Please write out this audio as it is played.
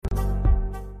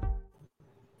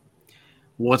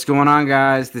What's going on,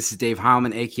 guys? This is Dave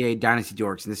Heilman, a.k.a. Dynasty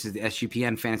Dorks, and this is the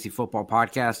SGPN Fantasy Football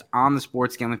Podcast on the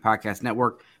Sports Gambling Podcast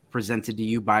Network, presented to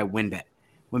you by WynnBET.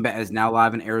 WynnBET is now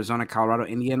live in Arizona, Colorado,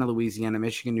 Indiana, Louisiana,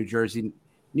 Michigan, New Jersey,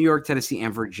 New York, Tennessee,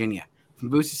 and Virginia. From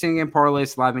boosted same-game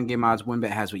parlays to live in-game odds, WynnBET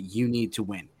has what you need to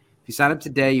win. If you sign up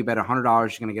today, you bet $100,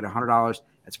 you're going to get $100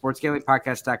 at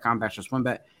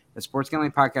sportsgamblingpodcast.com/WynnBET. That's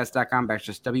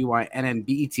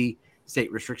sportsgamblingpodcast.com/WYNNBET.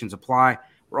 State restrictions apply.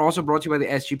 We're also brought to you by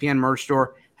the SGPN merch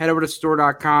store. Head over to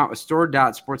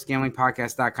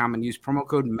store.sportsgamblingpodcast.com and use promo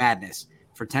code MADNESS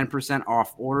for 10%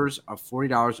 off orders of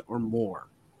 $40 or more.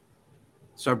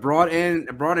 So I brought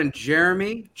in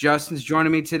Jeremy. Justin's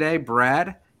joining me today.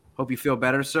 Brad, hope you feel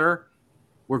better, sir.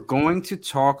 We're going to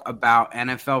talk about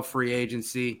NFL free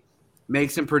agency,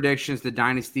 make some predictions, the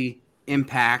dynasty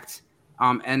impact,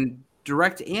 and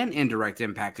direct and indirect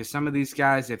impact. Because some of these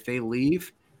guys, if they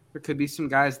leave, there could be some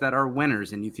guys that are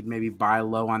winners, and you could maybe buy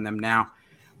low on them now.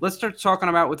 Let's start talking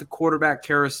about with the quarterback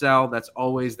carousel. That's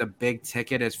always the big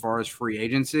ticket as far as free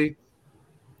agency.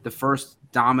 The first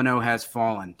domino has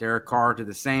fallen. Derek Carr to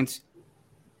the Saints.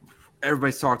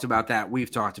 Everybody's talked about that.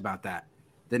 We've talked about that.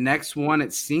 The next one,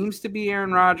 it seems to be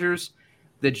Aaron Rodgers.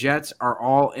 The Jets are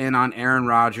all in on Aaron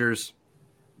Rodgers.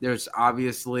 There's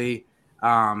obviously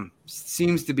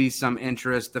seems to be some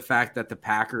interest. The fact that the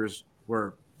Packers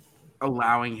were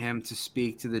allowing him to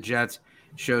speak to the Jets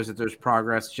shows that there's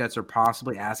progress. Jets are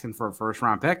possibly asking for a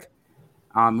first-round pick.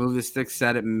 Move the Stick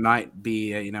said it might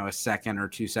be a second or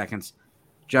 2 seconds.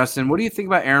 Justin, what do you think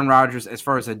about Aaron Rodgers as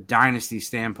far as a dynasty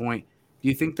standpoint? Do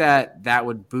you think that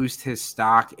would boost his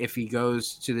stock if he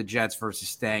goes to the Jets versus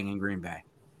staying in Green Bay?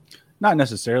 Not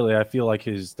necessarily. I feel like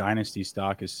his dynasty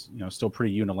stock is, still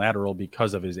pretty unilateral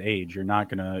because of his age. You're not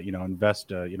going to,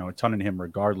 invest, a ton in him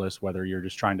regardless, whether you're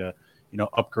just trying to,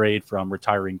 upgrade from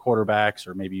retiring quarterbacks,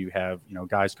 or maybe you have,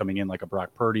 guys coming in like a Brock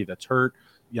Purdy that's hurt,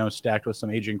 stacked with some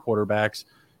aging quarterbacks.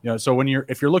 So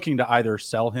if you're looking to either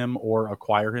sell him or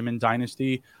acquire him in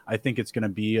dynasty, I think it's going to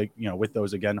be, with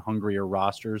those, again, hungrier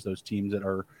rosters, those teams that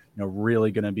are,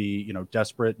 really going to be,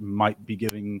 desperate, might be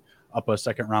giving up a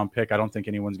second round pick. I don't think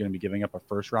anyone's going to be giving up a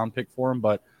first round pick for him,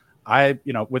 but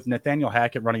with Nathaniel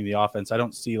Hackett running the offense, I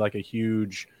don't see like a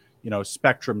huge,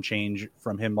 spectrum change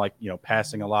from him, like,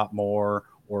 passing a lot more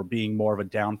or being more of a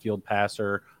downfield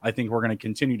passer. I think we're going to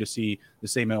continue to see the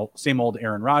same old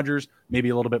Aaron Rodgers, maybe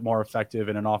a little bit more effective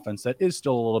in an offense that is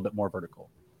still a little bit more vertical.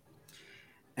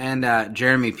 And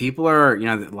Jeremy, people are,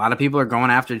 a lot of people are going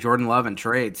after Jordan Love in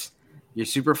trades. Your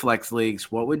super flex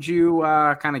leagues, what would you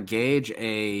kind of gauge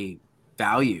a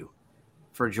value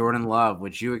for Jordan Love?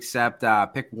 Would you accept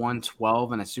pick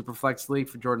 112 in a super flex league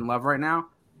for Jordan Love right now?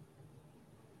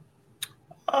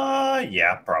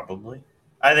 Yeah, probably.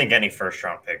 I think any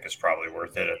first-round pick is probably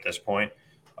worth it at this point.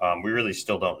 We really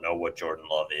still don't know what Jordan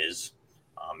Love is.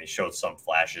 He showed some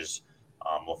flashes.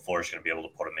 LaFleur's going to be able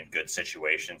to put him in good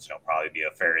situations. He'll probably be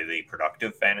a fairly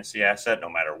productive fantasy asset no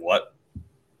matter what.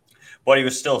 But he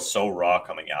was still so raw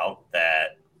coming out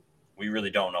that we really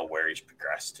don't know where he's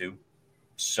progressed to.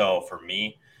 So for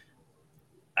me,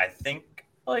 I think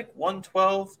like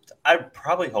 112, I'd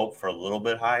probably hope for a little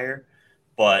bit higher.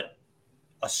 But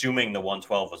assuming the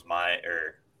 112 was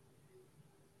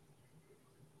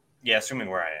assuming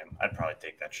where I am, I'd probably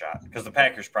take that shot because the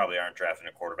Packers probably aren't drafting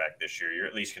a quarterback this year. You're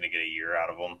at least going to get a year out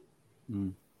of them.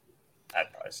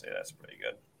 I'd probably say that's pretty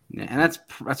good. Yeah, and that's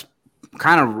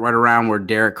kind of right around where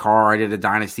Derek Carr, I did a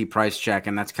dynasty price check,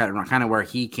 and that's kind of where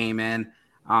he came in.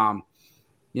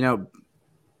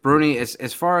 Bruni,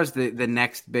 as far as the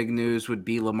next big news would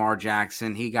be Lamar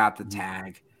Jackson. He got the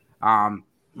tag.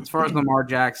 As far as Lamar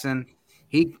Jackson,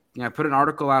 he put an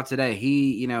article out today.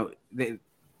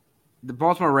 The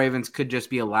Baltimore Ravens could just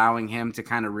be allowing him to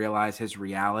kind of realize his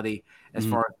reality as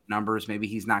far as numbers. Maybe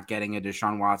he's not getting a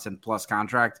Deshaun Watson plus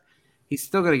contract. He's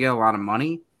still going to get a lot of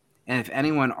money. And if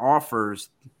anyone offers,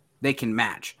 they can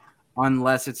match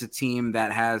unless it's a team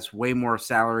that has way more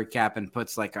salary cap and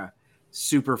puts like a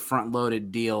super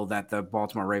front-loaded deal that the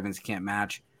Baltimore Ravens can't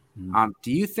match.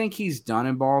 Do you think he's done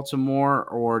in Baltimore,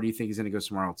 or do you think he's going to go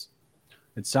somewhere else?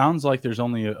 It sounds like there's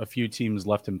only a few teams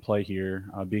left in play here,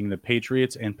 being the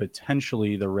Patriots and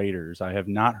potentially the Raiders. I have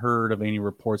not heard of any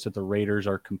reports that the Raiders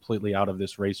are completely out of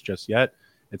this race just yet.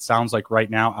 It sounds like right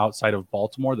now, outside of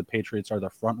Baltimore, the Patriots are the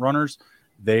front runners.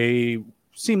 They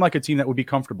seem like a team that would be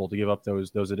comfortable to give up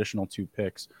those additional 2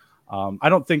 picks. I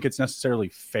don't think it's necessarily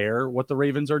fair what the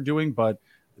Ravens are doing, but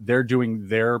they're doing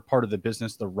their part of the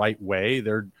business the right way.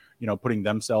 They're, putting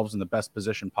themselves in the best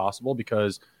position possible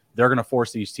because they're going to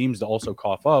force these teams to also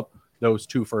cough up those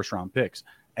 2 first-round picks.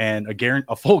 And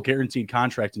a full guaranteed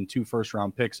contract and 2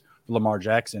 first-round picks for Lamar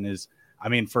Jackson is, I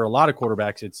mean, for a lot of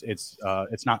quarterbacks, it's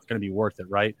not going to be worth it,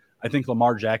 right? I think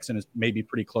Lamar Jackson is maybe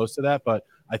pretty close to that, but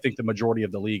I think the majority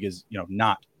of the league is,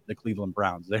 not the Cleveland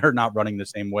Browns. They're not running the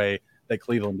same way that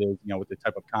Cleveland is, with the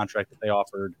type of contract that they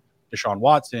offered Deshaun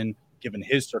Watson, given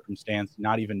his circumstance,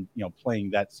 not even,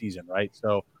 playing that season, right?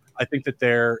 So I think that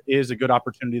there is a good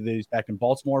opportunity that he's back in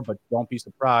Baltimore, but don't be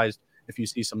surprised if you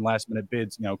see some last minute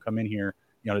bids, come in here,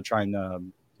 to try and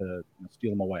to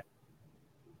steal him away.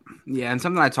 Yeah, and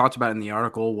something I talked about in the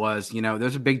article was,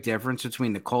 there's a big difference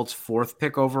between the Colts' 4th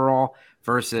pick overall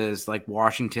versus like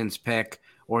Washington's pick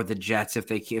or the Jets if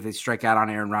they strike out on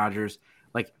Aaron Rodgers.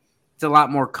 Like, it's a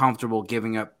lot more comfortable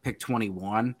giving up pick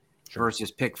 21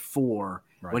 versus pick 4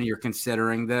 when you're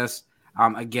considering this.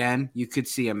 Again, you could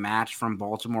see a match from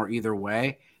Baltimore either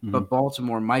way, but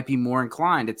Baltimore might be more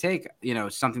inclined to take,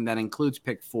 something that includes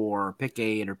pick 4, or pick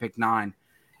 8, or pick 9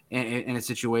 in a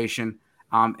situation.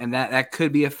 And that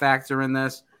could be a factor in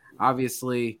this.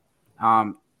 Obviously,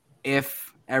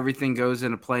 if everything goes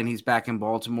into play and he's back in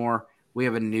Baltimore, we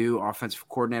have a new offensive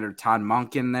coordinator, Todd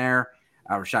Monken there.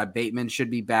 Rashad Bateman should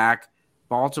be back.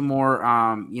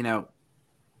 Baltimore,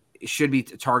 should be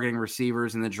targeting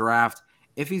receivers in the draft.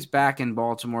 If he's back in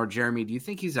Baltimore, Jeremy, do you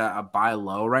think he's a buy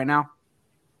low right now?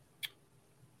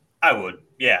 I would.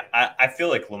 Yeah. I feel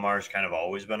like Lamar's kind of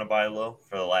always been a buy low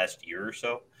for the last year or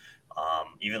so.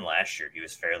 Even last year, he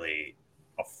was fairly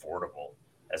affordable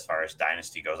as far as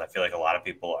dynasty goes. I feel like a lot of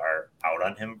people are out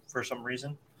on him for some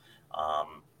reason.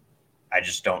 I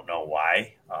just don't know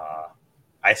why.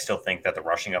 I still think that the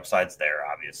rushing upside's there,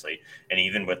 obviously. And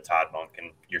even with Todd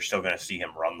Monken, you're still going to see him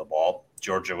run the ball.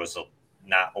 Georgia was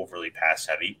not overly pass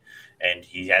heavy, and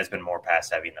he has been more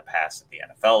pass heavy in the past at the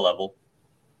NFL level.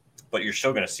 But you're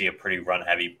still going to see a pretty run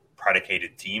heavy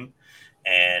predicated team.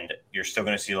 And you're still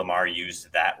going to see Lamar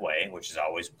used that way, which is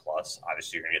always plus.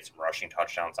 Obviously, you're going to get some rushing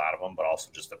touchdowns out of him, but also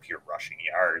just the pure rushing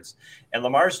yards. And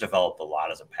Lamar's developed a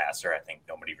lot as a passer. I think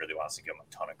nobody really wants to give him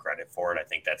a ton of credit for it. I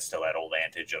think that's still that old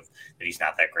adage of that he's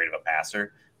not that great of a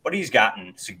passer. But he's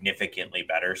gotten significantly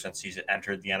better since he's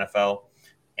entered the NFL.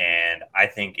 And I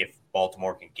think if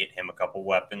Baltimore can get him a couple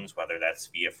weapons, whether that's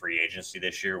via free agency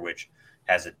this year, which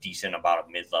has a decent amount of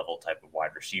mid-level type of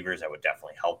wide receivers, that would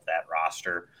definitely help that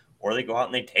roster. Or they go out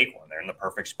and they take one. They're in the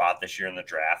perfect spot this year in the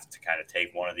draft to kind of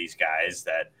take one of these guys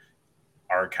that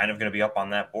are kind of going to be up on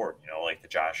that board, like the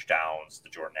Josh Downs, the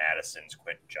Jordan Addisons,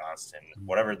 Quentin Johnston,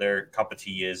 whatever their cup of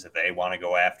tea is that they want to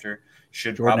go after.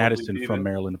 Should Jordan Addison from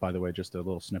Maryland, by the way, just a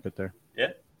little snippet there.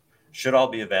 Yeah. Should all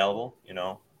be available,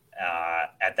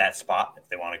 at that spot if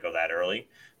they want to go that early.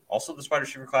 Also, this wide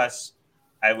receiver class,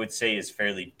 I would say, is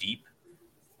fairly deep,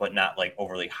 but not like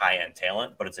overly high-end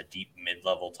talent, but it's a deep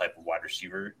mid-level type of wide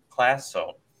receiver class.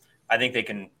 So I think they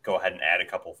can go ahead and add a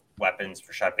couple weapons.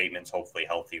 Rashad Bateman's hopefully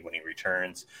healthy when he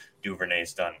returns.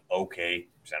 Duvernay's done okay.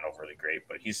 He's not overly great,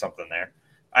 but he's something there.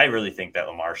 I really think that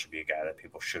Lamar should be a guy that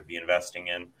people should be investing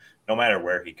in. No matter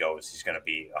where he goes, he's going to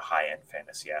be a high-end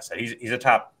fantasy asset. He's a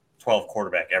top 12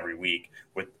 quarterback every week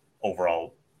with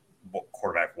overall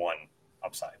quarterback 1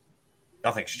 upside.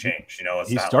 Nothing's changed.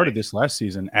 He started this last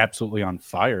season absolutely on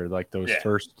fire, like those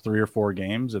first 3 or 4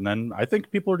 games. And then I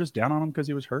think people are just down on him because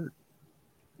he was hurt.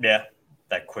 Yeah.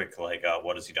 That quick,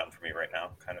 what has he done for me right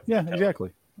now? Kind of. Yeah,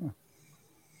 exactly. Yeah.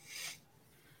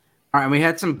 All right. We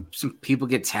had some people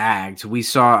get tagged. We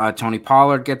saw Tony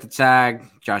Pollard get the tag.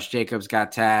 Josh Jacobs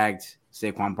got tagged.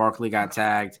 Saquon Barkley got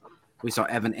tagged. We saw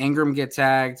Evan Ingram get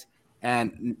tagged.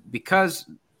 And because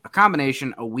a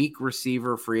combination, a weak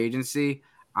receiver free agency,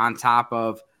 on top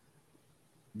of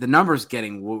the numbers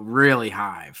getting really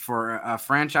high for a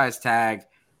franchise tag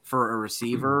for a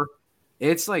receiver,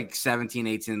 it's like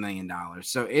 $17-18 million.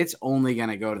 So it's only going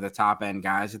to go to the top end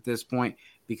guys at this point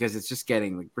because it's just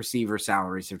getting like receiver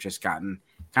salaries have just gotten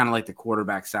kind of like the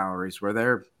quarterback salaries where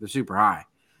they're super high.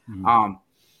 Mm-hmm.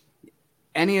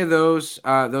 Any of those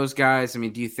guys, I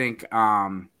mean, do you think,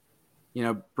 Bernie,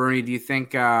 do you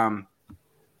think,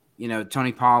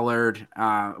 Tony Pollard,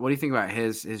 what do you think about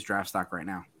his draft stock right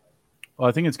now? Well,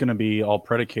 I think it's going to be all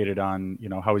predicated on,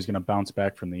 how he's going to bounce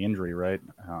back from the injury, right?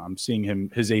 I'm seeing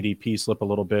his ADP slip a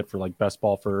little bit for like best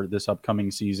ball for this upcoming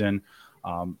season.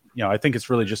 I think it's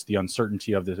really just the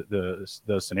uncertainty of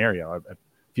the scenario. It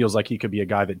feels like he could be a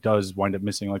guy that does wind up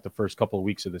missing like the first couple of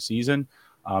weeks of the season.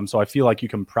 So I feel like you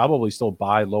can probably still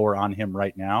buy lower on him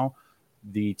right now.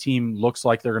 The team looks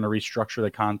like they're going to restructure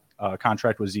the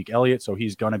contract with Zeke Elliott, so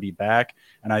he's going to be back.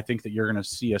 And I think that you're going to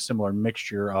see a similar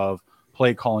mixture of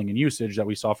play calling and usage that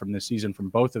we saw from this season from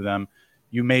both of them.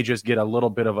 You may just get a little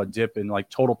bit of a dip in like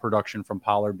total production from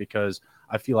Pollard because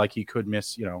I feel like he could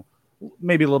miss,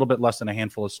 maybe a little bit less than a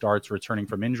handful of starts returning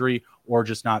from injury or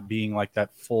just not being like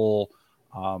that full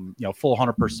full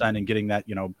 100% and getting that,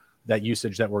 that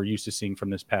usage that we're used to seeing from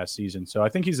this past season. So I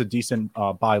think he's a decent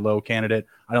buy low candidate.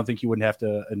 I don't think you wouldn't have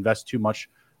to invest too much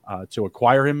to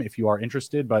acquire him if you are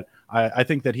interested, but I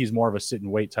think that he's more of a sit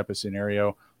and wait type of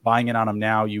scenario. Buying in on him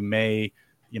now, you may,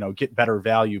 get better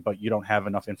value, but you don't have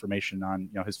enough information on,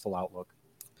 his full outlook.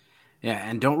 Yeah,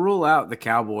 and don't rule out the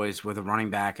Cowboys with a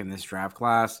running back in this draft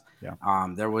class. Yeah.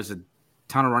 There was a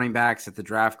ton of running backs at the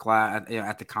draft class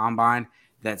at the combine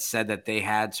that said that they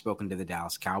had spoken to the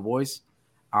Dallas Cowboys.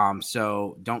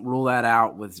 So don't rule that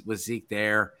out with Zeke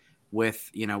there,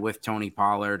 with Tony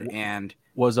Pollard, and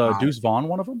was Deuce Vaughn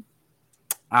one of them?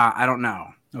 I don't know.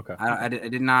 Okay. I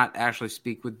did not actually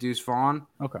speak with Deuce Vaughn.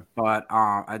 Okay. But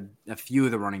a few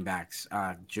of the running backs,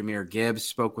 Jahmyr Gibbs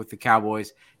spoke with the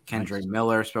Cowboys. Kendre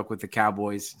Miller spoke with the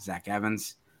Cowboys. Zach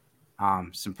Evans,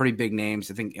 some pretty big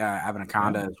names. I think Evan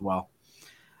Akonda as well.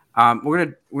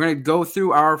 We're gonna go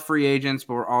through our free agents,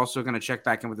 but we're also gonna check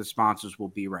back in with the sponsors. We'll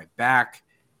be right back.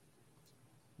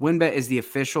 WynnBET is the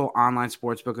official online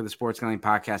sportsbook of the Sports Gambling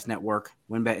Podcast Network.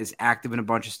 WynnBET is active in a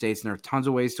bunch of states, and there are tons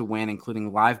of ways to win,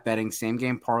 including live betting,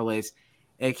 same-game parlays,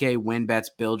 aka WynnBET's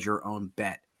Build Your Own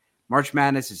Bet. March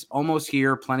Madness is almost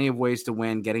here. Plenty of ways to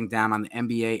win, getting down on the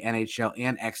NBA, NHL,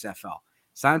 and XFL.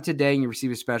 Sign up today, and you receive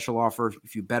a special offer.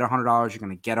 If you bet $100, you're going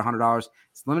to get $100.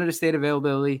 It's limited state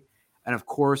availability. And, of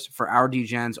course, for our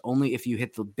DGens, only if you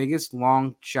hit the biggest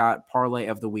long-shot parlay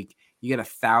of the week, you get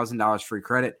 $1,000 free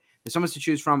credit. There's so much to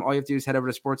choose from. All you have to do is head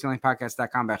over to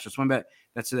sportsgamblingpodcast.com/WynnBET.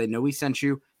 That's so they know we sent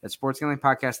you. That's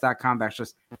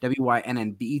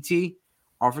sportsgamblingpodcast.com/WYNNBET.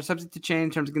 Offer subject to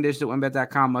change. Terms and conditions at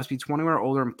WynnBET.com. Must be 21 or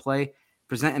older and play.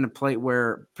 Present in a state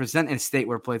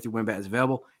where play through WynnBET is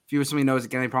available. If you or somebody knows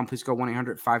again any problem, please call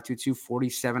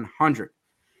 1-800-522-4700.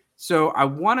 So I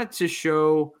wanted to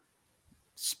show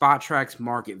SpotTrack's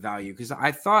market value because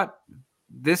I think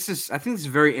this is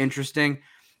very interesting.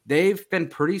 They've been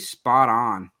pretty spot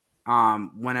on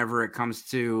whenever it comes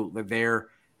to their,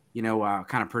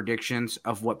 kind of predictions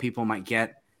of what people might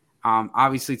get.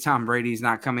 Obviously, Tom Brady's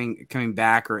not coming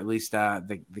back, or at least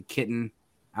the kitten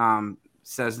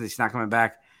says that he's not coming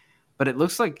back. But it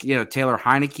looks like Taylor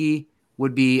Heineke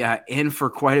would be in for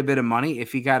quite a bit of money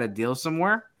if he got a deal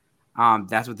somewhere.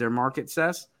 That's what their market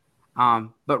says.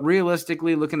 But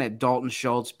realistically, looking at Dalton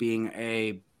Schultz being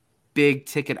a big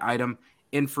ticket item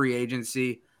in free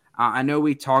agency. I know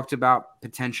we talked about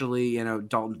potentially,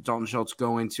 Dalton Schultz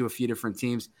going to a few different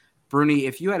teams. Bruni,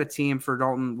 if you had a team for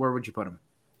Dalton, where would you put him?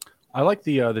 I like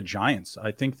the Giants.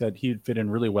 I think that he'd fit in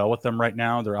really well with them right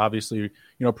now. They're obviously,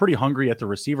 pretty hungry at the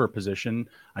receiver position.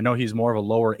 I know he's more of a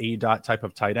lower A-dot type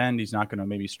of tight end. He's not going to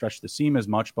maybe stretch the seam as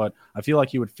much, but I feel like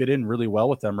he would fit in really well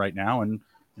with them right now. And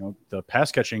the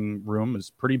pass catching room is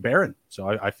pretty barren. So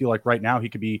I feel like right now he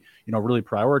could be, really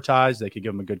prioritized. They could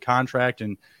give him a good contract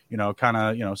and, kind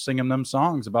of, sing him them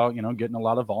songs about, getting a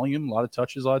lot of volume, a lot of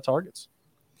touches, a lot of targets.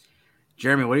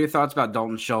 Jeremy, what are your thoughts about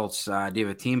Dalton Schultz? Do you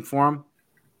have a team for him?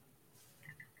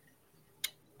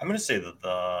 I'm going to say that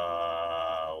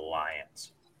the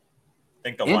Lions. I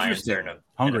think the Lions are in a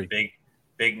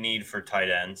big need for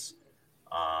tight ends.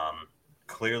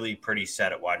 Clearly pretty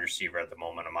set at wide receiver at the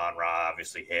moment. Amon-Ra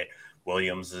obviously hit.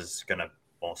 Williams is going to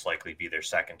most likely be their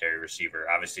secondary receiver,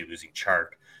 obviously losing Chark,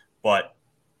 but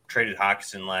traded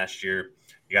Hawkinson last year.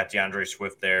 You got DeAndre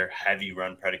Swift there, heavy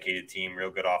run predicated team,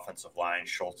 real good offensive line.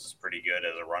 Schultz is pretty good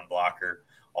as a run blocker,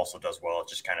 also does well at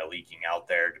just kind of leaking out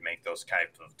there to make those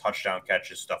types of touchdown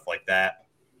catches, stuff like that.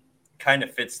 Kind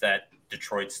of fits that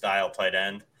Detroit style tight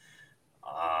end.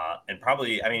 And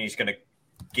probably, he's going to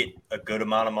get a good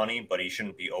amount of money, but he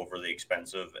shouldn't be overly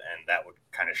expensive, and that would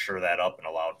kind of shore that up and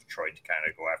allow Detroit to kind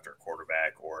of go after a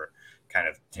quarterback or kind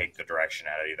of take the direction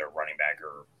at either running back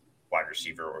or wide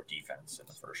receiver or defense in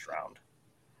the first round.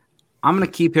 I'm going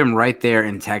to keep him right there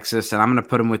in Texas, and I'm going to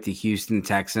put him with the Houston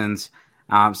Texans.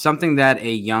 Something that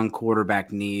a young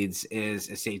quarterback needs is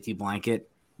a safety blanket.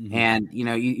 Mm-hmm. And,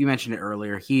 you mentioned it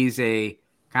earlier. He's a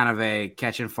kind of a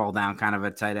catch and fall down kind of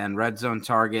a tight end, red zone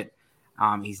target.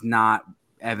 He's not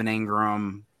Evan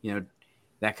Ingram,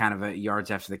 that kind of a yards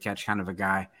after the catch kind of a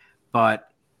guy.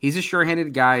 But he's a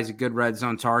sure-handed guy. He's a good red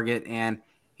zone target, and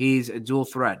he's a dual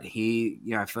threat. He,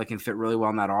 I feel like can fit really well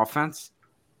in that offense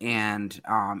and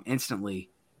instantly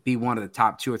be one of the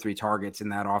top 2 or 3 targets in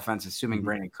that offense, assuming mm-hmm.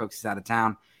 Brandon Cooks is out of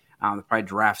town. They'll probably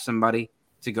draft somebody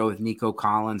to go with Nico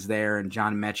Collins there and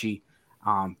John Mechie.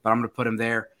 But I'm going to put him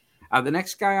there. The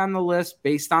next guy on the list,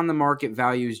 based on the market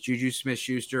value, is Juju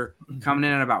Smith-Schuster, coming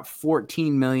in at about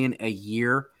 $14 million a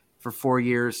year for 4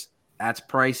 years. That's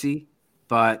pricey,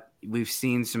 but we've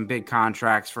seen some big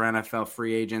contracts for NFL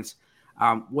free agents.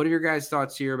 What are your guys'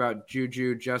 thoughts here about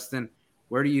Juju? Justin,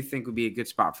 Where do you think would be a good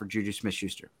spot for Juju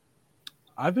Smith-Schuster?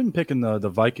 I've been picking the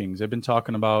Vikings. They've been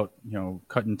talking about,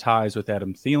 cutting ties with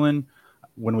Adam Thielen.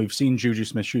 When we've seen Juju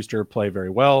Smith-Schuster play very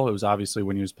well, it was obviously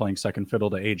when he was playing second fiddle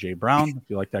to A.J. Brown. I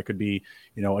feel like that could be,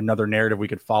 another narrative we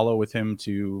could follow with him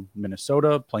to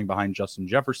Minnesota, playing behind Justin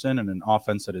Jefferson and an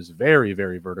offense that is very,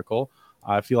 very vertical.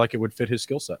 I feel like it would fit his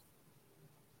skill set.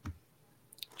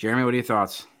 Jeremy, what are your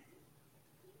thoughts?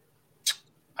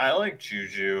 I like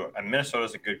Juju.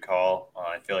 Minnesota's a good call.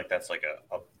 I feel like that's like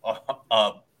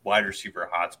a wide receiver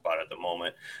hotspot at the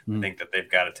moment. I think that they've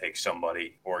got to take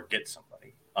somebody or get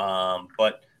somebody.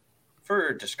 But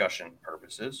for discussion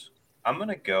purposes, I'm going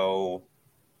to go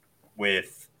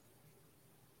with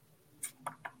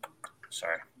 –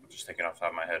 sorry, I'm just thinking off the top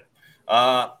of my head.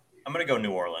 I'm going to go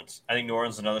New Orleans. I think New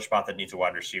Orleans is another spot that needs a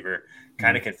wide receiver.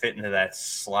 Kind of can fit into that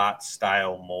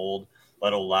slot-style mold.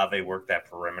 Let Olave work that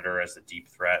perimeter as the deep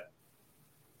threat.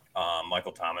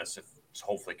 Michael Thomas, if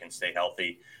hopefully can stay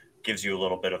healthy, gives you a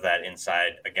little bit of that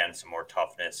inside. Again, some more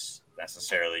toughness.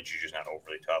 Necessarily, Juju's not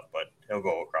overly tough, but he'll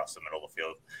go across the middle of the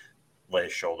field, lay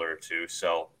his shoulder or two.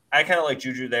 So I kind of like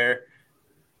Juju there.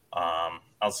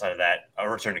 Outside of that, a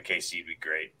return to KC would be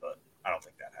great, but I don't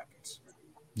think that happens.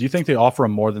 Do you think they offer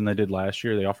him more than they did last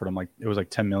year? They offered him it was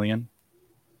like $10 million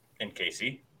in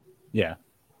KC. Yeah,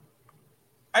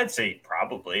 I'd say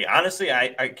probably. Honestly,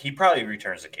 he probably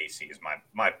returns to KC is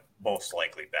my most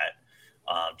likely bet,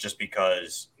 just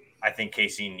because I think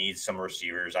KC needs some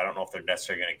receivers. I don't know if they're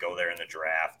necessarily going to go there in the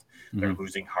draft. They're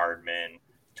losing Hardman.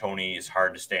 Tony is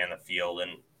hard to stay on the field,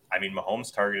 and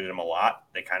Mahomes targeted him a lot.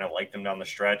 They kind of liked him down the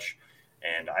stretch,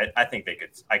 and I think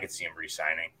I could see him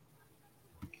re-signing.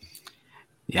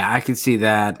 Yeah, I can see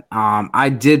that. I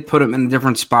did put him in a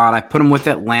different spot. I put him with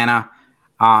Atlanta.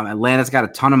 Atlanta's got a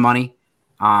ton of money.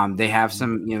 They have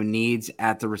some needs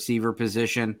at the receiver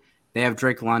position. They have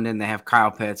Drake London, they have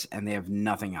Kyle Pitts, and they have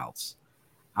nothing else.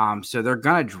 So they're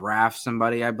going to draft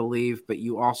somebody, I believe, but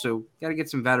you also got to get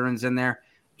some veterans in there.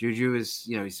 Juju is,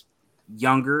 he's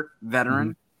younger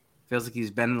veteran. Feels like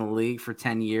he's been in the league for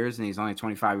 10 years and he's only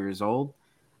 25 years old.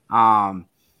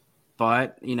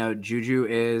 But, Juju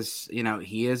is,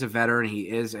 he is a veteran. He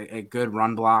is a good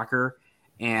run blocker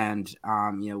and,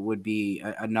 would be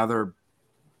another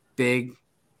big,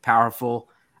 powerful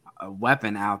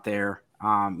weapon out there,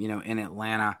 in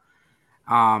Atlanta.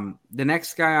 The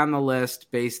next guy on the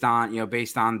list based on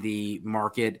the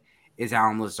market is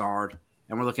Allen Lazard.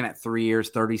 And we're looking at 3 years,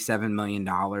 $37 million.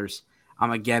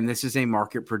 Again, this is a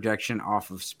market projection off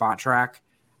of Spot Track.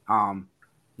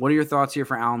 What are your thoughts here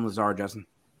for Allen Lazard, Justin?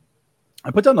 I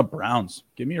put down the Browns.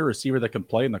 Give me a receiver that can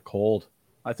play in the cold.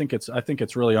 I think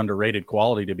it's really underrated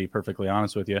quality, to be perfectly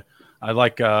honest with you. I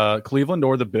like Cleveland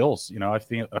or the Bills. I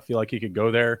feel like he could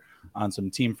go there on some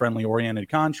team-friendly oriented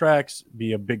contracts,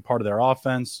 be a big part of their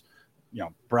offense.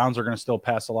 Browns are going to still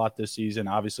pass a lot this season.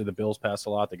 Obviously, the Bills pass a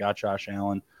lot. They got Josh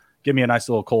Allen. Give me a nice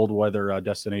little cold weather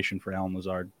destination for Allen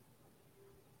Lazard.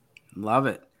 Love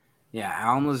it. Yeah,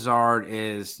 Allen Lazard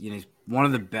is he's one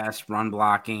of the best run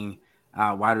blocking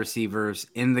wide receivers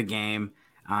in the game.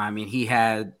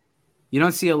 You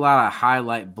don't see a lot of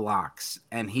highlight blocks,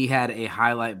 and he had a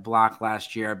highlight block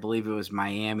last year. I believe it was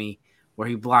Miami, where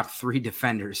he blocked 3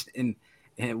 defenders in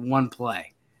one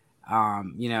play.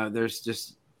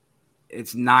 It's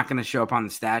not going to show up on the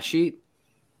stat sheet,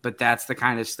 but that's the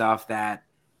kind of stuff that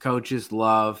coaches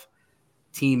love,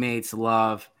 teammates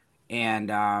love, and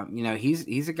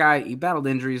he's a guy. He battled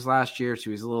injuries last year,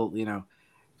 so he's a little kind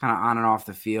of on and off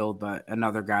the field, but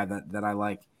another guy that I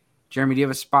like. Jeremy, do you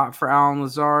have a spot for Allen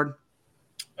Lazard?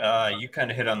 You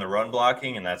kind of hit on the run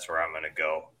blocking, and that's where I'm going to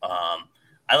go.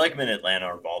 I like him in Atlanta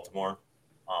or Baltimore.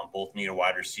 Both need a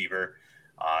wide receiver.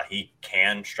 He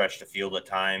can stretch the field at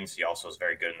times. He also is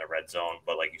very good in the red zone.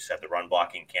 But like you said, the run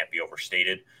blocking can't be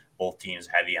overstated. Both teams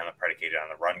heavy on the predicated on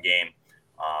the run game.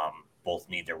 Both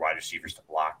need their wide receivers to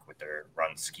block with their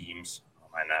run schemes.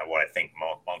 And what I think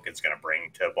Monken's going to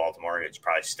bring to Baltimore, it's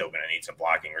probably still going to need some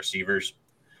blocking receivers.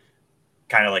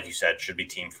 Kind of like you said, should be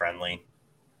team friendly.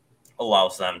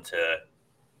 Allows them to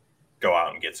go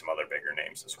out and get some other bigger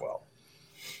names as well.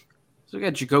 So we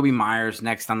got Jacoby Myers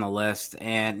next on the list.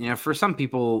 And, for some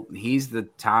people, he's the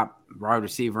top wide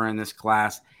receiver in this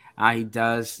class. He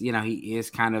is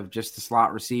kind of just a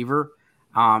slot receiver.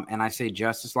 And I say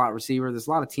just a slot receiver. There's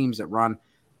a lot of teams that run,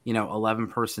 11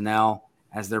 personnel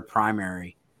as their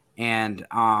primary. And,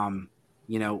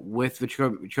 with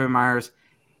Jacoby Myers,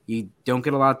 you don't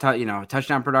get a lot of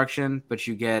touchdown production, but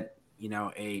you get,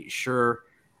 a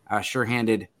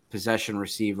sure-handed possession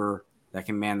receiver that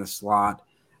can man the slot.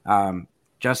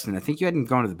 Justin, I think you had him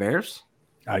going to the Bears.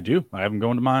 I do. I have him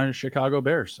going to my Chicago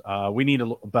Bears. We need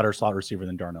a better slot receiver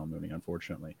than Darnell Mooney,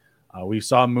 unfortunately. We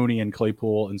saw Mooney and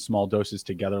Claypool in small doses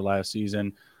together last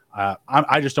season.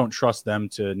 I just don't trust them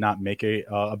to not make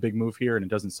a big move here, and it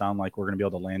doesn't sound like we're going to be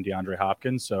able to land DeAndre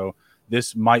Hopkins. So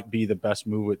this might be the best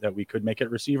move that we could make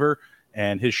at receiver.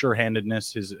 And his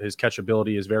sure-handedness, his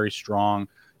catchability is very strong.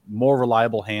 More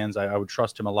reliable hands. I would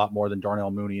trust him a lot more than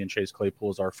Darnell Mooney and Chase Claypool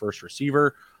as our first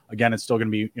receiver. Again, it's still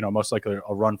going to be, most likely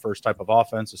a run-first type of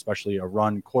offense, especially a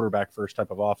run quarterback-first type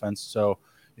of offense. So,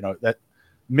 that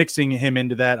mixing him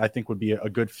into that, I think would be a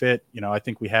good fit. I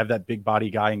think we have that big body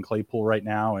guy in Claypool right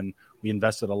now, and we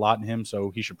invested a lot in him,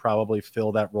 so he should probably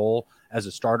fill that role as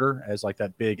a starter, as like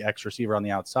that big X receiver on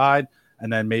the outside,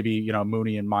 and then maybe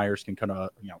Mooney and Myers can kind of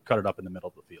cut it up in the middle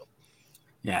of the field.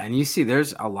 Yeah, and you see,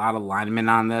 there's a lot of linemen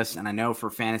on this, and I know for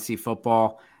fantasy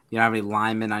football, you don't have any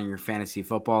linemen on your fantasy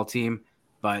football team,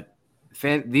 but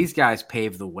these guys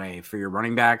pave the way for your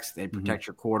running backs. They protect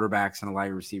your quarterbacks and allow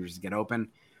your receivers to get open.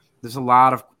 There's a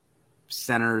lot of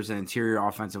centers and interior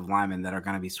offensive linemen that are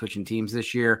going to be switching teams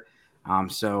this year.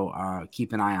 So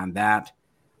keep an eye on that.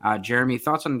 Jeremy,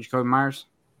 thoughts on Jacoby Myers?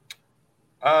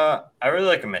 I really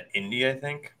like him at Indy, I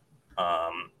think.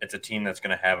 It's a team that's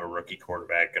going to have a rookie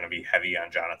quarterback, going to be heavy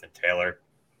on Jonathan Taylor.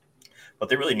 But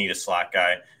they really need a slot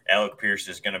guy. Alec Pierce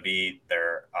is going to be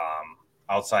their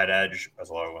outside edge,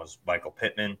 as well as Michael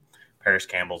Pittman. Paris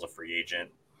Campbell's a free agent.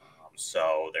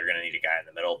 So they're going to need a guy in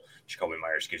the middle. Jacoby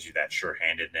Myers gives you that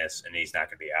sure-handedness, and he's not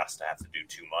going to be asked to have to do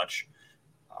too much.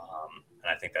 And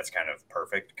I think that's kind of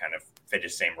perfect, kind of fit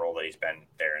his same role that he's been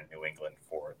there in New England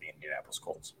for the Indianapolis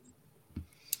Colts.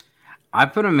 I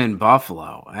put him in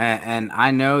Buffalo, and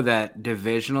I know that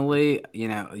divisionally,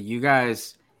 you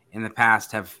guys in the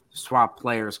past have swapped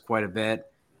players quite a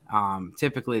bit.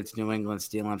 Typically, it's New England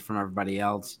stealing from everybody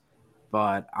else,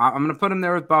 but I'm going to put him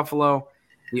there with Buffalo.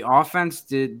 The offense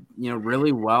did,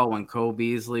 really well when Cole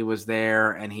Beasley was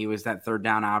there and he was that third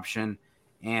down option.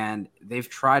 And they've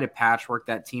tried to patchwork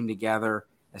that team together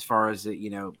as far as,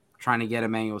 trying to get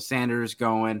Emmanuel Sanders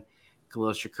going,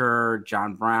 Khalil Shakur,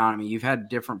 John Brown. I mean, you've had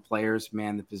different players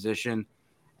man the position,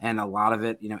 and a lot of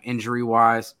it,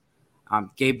 injury-wise.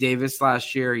 Gabe Davis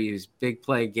last year, he was big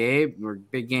play Gabe, or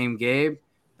big game Gabe,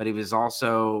 but he was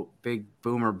also big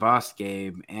boomer bust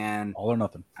Gabe. And all or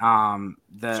nothing.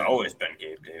 It's always been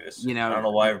Gabe Davis. I don't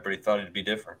know why everybody thought it'd be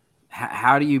different.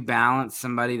 How do you balance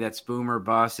somebody that's boomer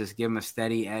bust, is give him a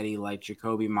steady Eddie like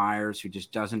Jacoby Myers, who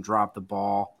just doesn't drop the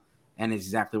ball and is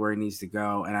exactly where he needs to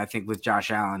go? And I think with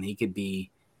Josh Allen, he could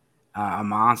be a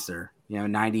monster,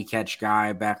 90 catch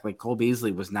guy back, like Cole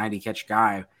Beasley was 90 catch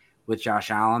guy with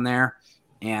Josh Allen there.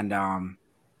 And,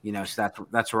 so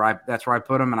that's where I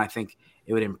put him. And I think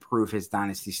it would improve his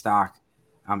dynasty stock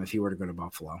if he were to go to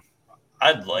Buffalo.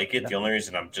 I'd like it. The only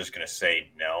reason I'm just going to say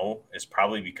no is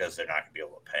probably because they're not going to be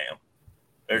able to pay him.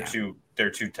 They're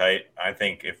too tight. I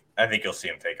think you'll see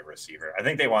him take a receiver. I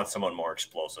think they want someone more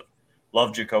explosive.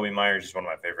 Love Jacoby Myers. He's one of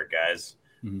my favorite guys,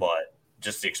 but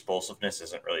just the explosiveness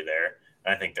isn't really there.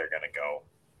 And I think they're going to go.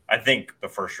 I think the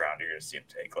first round you're going to see him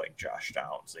take like Josh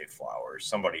Downs, Zay Flowers,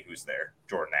 somebody who's there,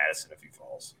 Jordan Addison if he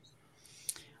falls.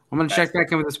 I'm going to check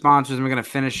back in with the sponsors, and we're going to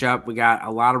finish up. We got a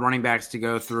lot of running backs to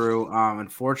go through.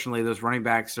 Unfortunately, those running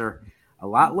backs are a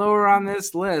lot lower on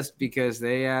this list because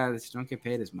they just don't get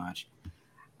paid as much.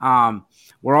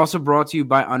 We're also brought to you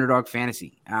by Underdog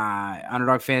Fantasy.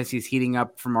 Underdog Fantasy is heating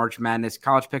up for March Madness.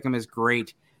 College Pick'em is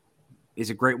great. Is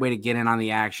a great way to get in on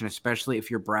the action, especially if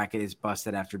your bracket is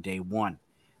busted after day one.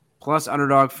 Plus,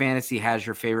 Underdog Fantasy has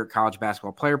your favorite college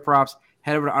basketball player props.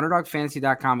 Head over to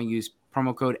UnderdogFantasy.com and use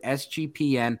promo code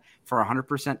SGPN for a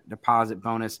 100% deposit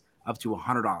bonus up to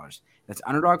 $100. That's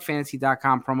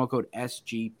UnderdogFantasy.com, promo code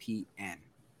SGPN.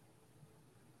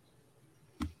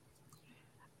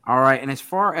 All right, and as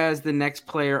far as the next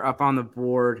player up on the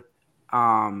board,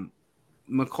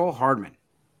 McCole Hardman.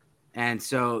 And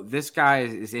so this guy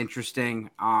is interesting.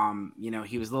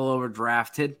 He was a little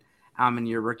overdrafted in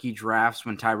your rookie drafts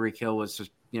when Tyreek Hill was,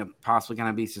 possibly going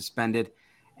to be suspended.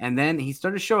 And then he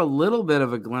started to show a little bit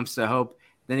of a glimpse of hope.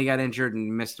 Then he got injured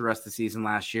and missed the rest of the season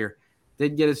last year.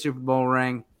 Did get a Super Bowl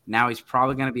ring. Now he's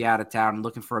probably going to be out of town and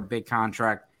looking for a big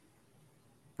contract.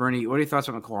 Bernie, what are your thoughts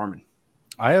on McCole Hardman?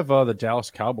 I have the Dallas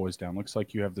Cowboys down. Looks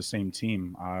like you have the same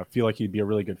team. I feel like he'd be a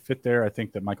really good fit there. I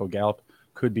think that Michael Gallup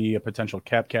could be a potential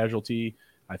cap casualty.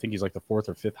 I think he's like the fourth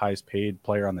or fifth highest paid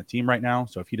player on the team right now.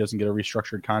 So if he doesn't get a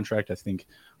restructured contract, I think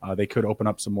they could open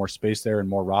up some more space there and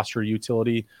more roster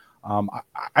utility.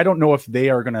 I don't know if they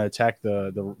are going to attack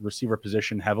the receiver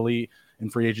position heavily in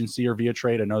free agency or via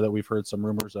trade. I know that we've heard some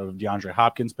rumors of DeAndre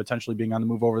Hopkins potentially being on the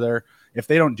move over there. If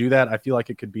they don't do that, I feel like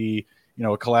it could be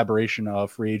a collaboration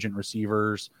of free agent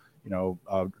receivers,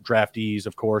 draftees,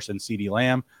 of course, and CeeDee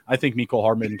Lamb. I think Mecole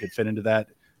Hardman could fit into that.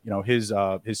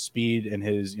 His speed and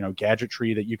his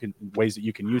gadgetry ways that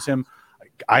you can use him.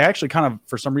 I actually kind of,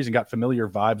 for some reason, got familiar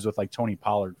vibes with like Tony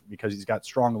Pollard because he's got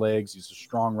strong legs. He's a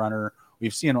strong runner.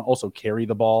 We've seen him also carry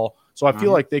the ball. So I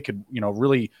feel like they could,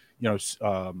 really,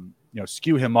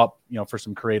 skew him up, for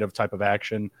some creative type of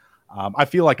action. I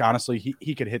feel like, honestly,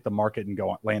 he could hit the market and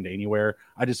land anywhere.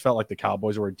 I just felt like the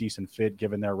Cowboys were a decent fit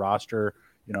given their roster.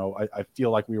 I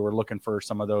feel like we were looking for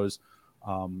some of those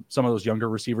younger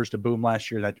receivers to boom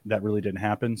last year. That really didn't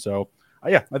happen. So,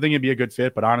 yeah, I think it'd be a good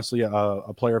fit. But honestly,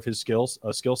 a player of his skill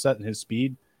set and his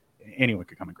speed, anyone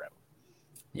could come and grab him.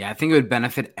 Yeah, I think it would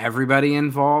benefit everybody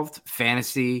involved,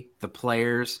 fantasy, the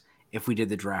players, if we did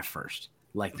the draft first,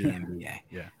 like the NBA.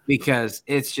 Yeah, because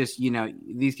it's just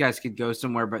these guys could go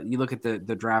somewhere. But you look at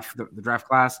the draft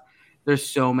class. There's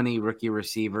so many rookie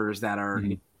receivers that are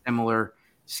similar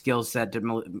skill set to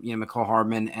Mecole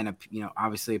Hardman, and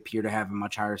obviously appear to have a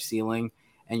much higher ceiling.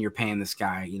 And you're paying this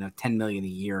guy $10 million a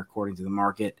year according to the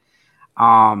market.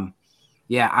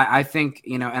 Yeah, I think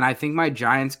and I think my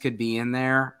Giants could be in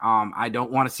there. I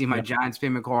don't want to see my Giants pay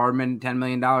Mecole Hardman $10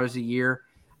 million a year.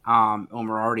 When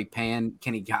we're already paying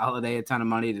Kenny Galladay a ton of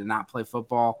money to not play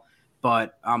football.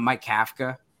 But Mike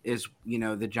Kafka is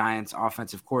the Giants'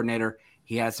 offensive coordinator.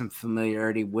 He has some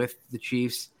familiarity with the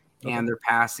Chiefs and their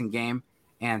passing game.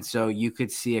 And so you could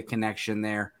see a connection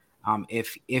there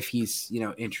if he's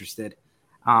interested.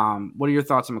 What are your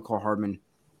thoughts on Mecole Hardman,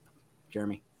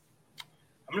 Jeremy?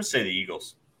 I'm going to say the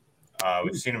Eagles.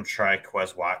 We've seen him try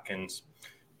Quez Watkins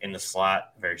in the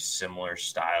slot, very similar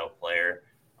style player.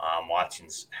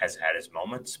 Watkins has had his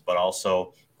moments, but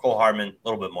also Mecole Hardman, a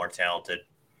little bit more talented,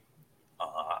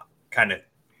 kind of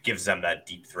gives them that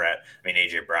deep threat. I mean,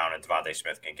 A.J. Brown and Devontae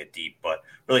Smith can get deep, but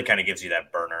really kind of gives you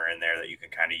that burner in there that you can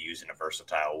kind of use in a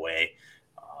versatile way.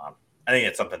 I think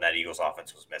it's something that Eagles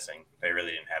offense was missing. They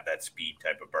really didn't have that speed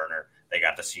type of burner. They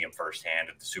got to see him firsthand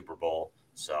at the Super Bowl.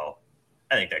 So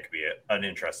I think that could be an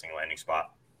interesting landing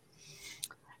spot.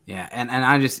 Yeah, and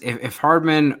I just if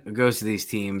Hardman goes to these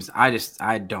teams, I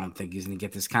don't think he's going to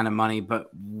get this kind of money, but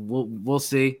we'll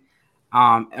see.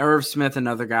 Irv Smith,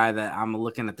 another guy that I'm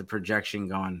looking at the projection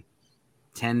going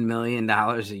 $10 million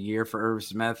a year for Irv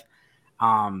Smith.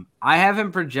 I have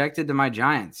him projected to my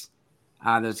Giants.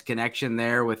 There's a connection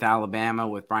there with Alabama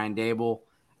with Brian Dable.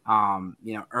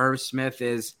 Irv Smith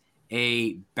is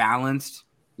a balanced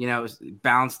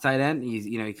tight end.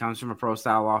 He comes from a pro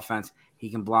style offense. He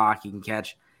can block, he can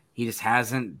catch. He just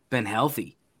hasn't been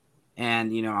healthy.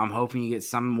 And, I'm hoping you get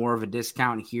some more of a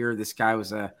discount here. This guy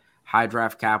was a high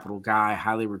draft capital guy,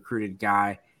 highly recruited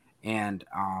guy. And,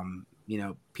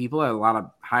 people had a lot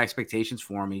of high expectations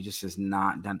for him. He just has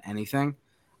not done anything.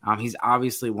 He's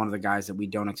obviously one of the guys that we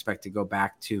don't expect to go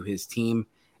back to his team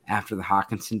after the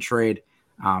Hawkinson trade.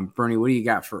 Bernie, what do you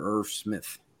got for Irv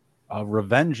Smith?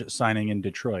 Revenge signing in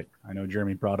Detroit. I know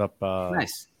Jeremy brought up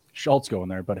nice. Schultz going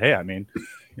there, but hey, I mean,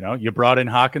 you brought in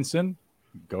Hawkinson,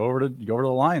 go over to the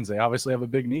Lions. They obviously have a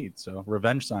big need, so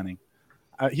revenge signing.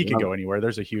 He could go anywhere.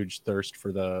 There's a huge thirst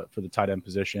for the tight end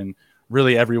position.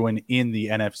 Really, everyone in the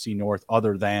NFC North,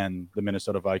 other than the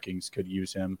Minnesota Vikings, could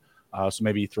use him. So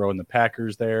maybe throw in the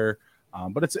Packers there.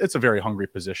 But it's a very hungry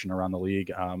position around the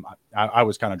league. I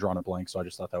was kind of drawing a blank, so I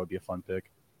just thought that would be a fun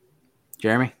pick.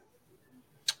 Jeremy?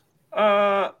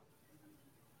 I'll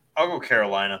go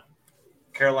Carolina.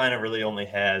 Carolina really only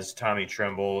has Tommy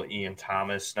Tremble, Ian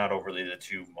Thomas, not overly the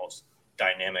two most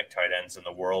dynamic tight ends in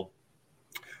the world.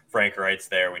 Frank Wright's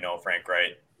there. We know Frank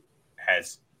Wright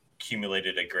has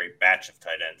accumulated a great batch of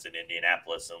tight ends in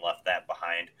Indianapolis and left that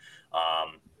behind.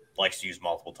 Likes to use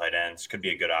multiple tight ends. Could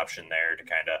be a good option there to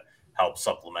kind of help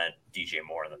supplement DJ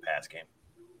Moore in the pass game.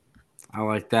 I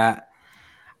like that.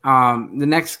 The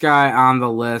next guy on the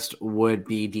list would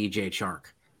be DJ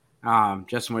Chark.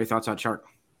 Justin, what are your thoughts on Chark?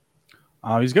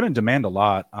 He's going to demand a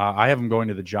lot. I have him going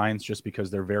to the Giants just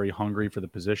because they're very hungry for the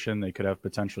position. They could have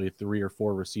potentially 3 or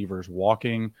 4 receivers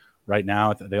walking. Right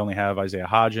now, they only have Isaiah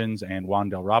Hodgins and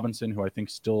Wan'Dale Robinson, who I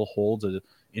think still holds an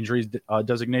injuries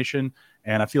designation.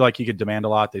 And I feel like he could demand a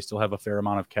lot. They still have a fair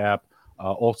amount of cap.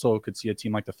 Also could see a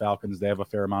team like the Falcons. They have a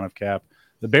fair amount of cap.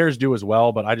 The Bears do as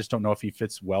well, but I just don't know if he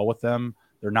fits well with them.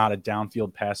 They're not a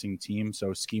downfield passing team.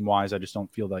 So scheme-wise, I just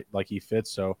don't feel like he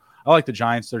fits. So I like the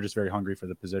Giants. They're just very hungry for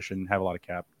the position, have a lot of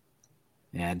cap.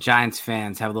 Yeah, Giants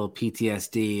fans have a little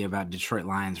PTSD about Detroit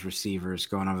Lions receivers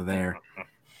going over there.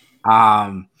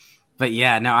 But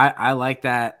yeah, no, I like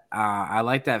that. I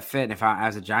like that fit. And if I,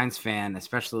 as a Giants fan,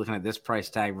 especially looking at this price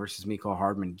tag versus Mecole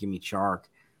Hardman, give me Chark.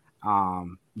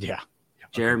 Yeah.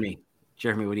 Jeremy,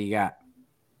 what do you got?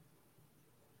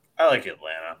 I like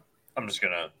Atlanta. I'm just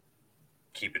going to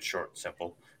keep it short and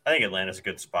simple. I think Atlanta's a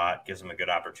good spot, gives them a good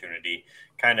opportunity.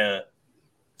 Kind of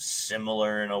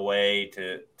similar in a way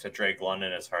to Drake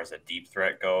London as far as a deep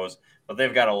threat goes, but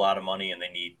they've got a lot of money and they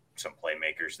need some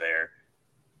playmakers there.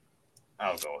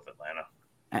 I'll go with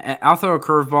Atlanta. I'll throw a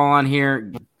curveball on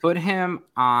here. Put him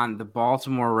on the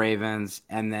Baltimore Ravens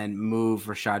and then move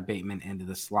Rashad Bateman into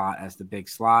the slot as the big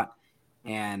slot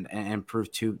and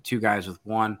improve two guys with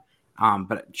one.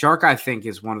 But Chark, I think,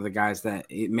 is one of the guys that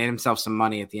made himself some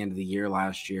money at the end of the year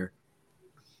last year.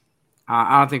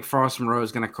 I don't think Frost Monroe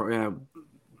is going to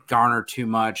garner too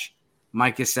much.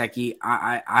 Mike Gesicki,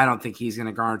 I don't think he's going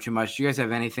to garner too much. Do you guys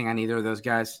have anything on either of those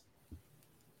guys?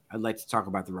 I'd like to talk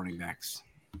about the running backs.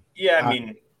 Yeah, I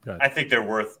mean, I think they're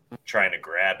worth trying to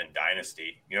grab in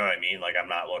Dynasty. You know what I mean? Like, I'm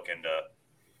not looking to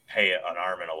pay an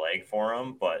arm and a leg for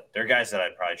them, but they're guys that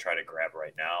I'd probably try to grab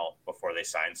right now before they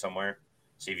sign somewhere.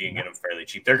 See if you can get them fairly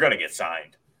cheap. They're going to get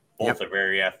signed. Both are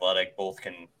very athletic. Both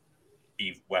can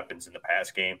be weapons in the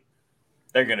pass game.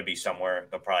 They're going to be somewhere.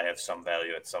 They'll probably have some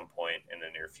value at some point in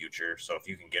the near future. So if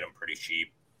you can get them pretty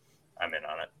cheap, I'm in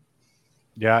on it.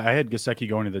 Yeah, I had Gesicki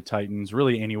going to the Titans.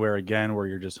 Really anywhere again where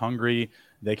you're just hungry.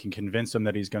 They can convince him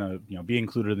that he's going to, be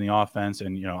included in the offense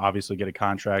and, obviously get a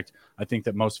contract. I think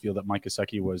that most feel that Mike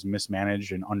Gesicki was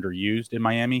mismanaged and underused in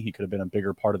Miami. He could have been a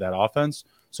bigger part of that offense.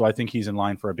 So I think he's in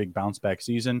line for a big bounce back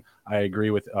season. I agree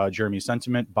with Jeremy's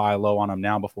sentiment. Buy low on him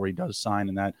now before he does sign,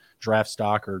 and that draft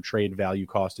stock or trade value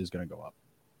cost is going to go up.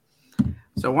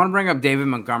 So I want to bring up David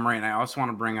Montgomery, and I also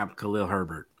want to bring up Khalil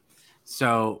Herbert.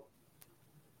 So,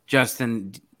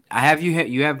 Justin,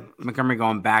 you have Montgomery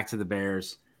going back to the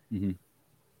Bears. Mm-hmm.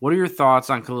 What are your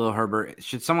thoughts on Khalil Herbert?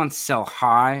 Should someone sell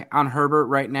high on Herbert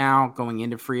right now going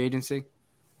into free agency?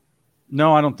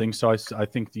 No, I don't think so. I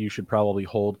think that you should probably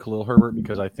hold Khalil Herbert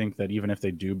because I think that even if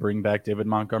they do bring back David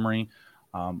Montgomery,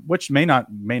 which may not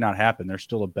happen, there's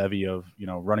still a bevy of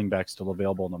running backs still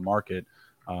available in the market.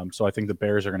 So I think the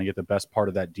Bears are going to get the best part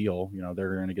of that deal.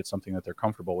 They're going to get something that they're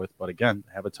comfortable with, but again,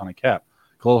 have a ton of cap.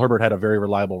 Khalil Herbert had a very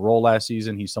reliable role last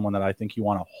season. He's someone that I think you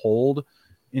want to hold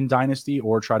in Dynasty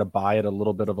or try to buy at a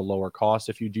little bit of a lower cost.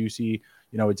 If you do see,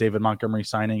 a David Montgomery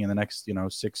signing in the next,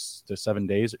 6 to 7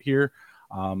 days here,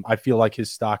 I feel like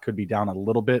his stock could be down a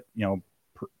little bit,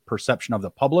 perception of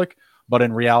the public, but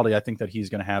in reality, I think that he's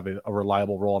going to have a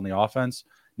reliable role in the offense.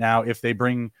 Now, if they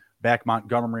bring back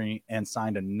Montgomery and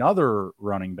signed another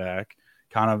running back,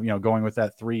 kind of, going with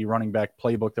that 3 running back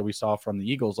playbook that we saw from the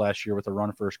Eagles last year with a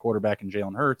run first quarterback and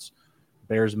Jalen Hurts,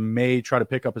 Bears may try to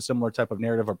pick up a similar type of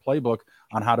narrative or playbook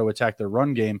on how to attack their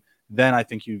run game. Then I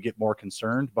think you get more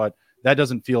concerned, but that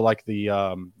doesn't feel like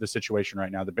the situation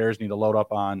right now. The Bears need to load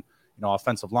up on,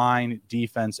 offensive line,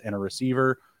 defense, and a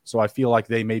receiver. So I feel like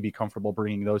they may be comfortable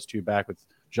bringing those 2 back with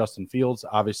Justin Fields.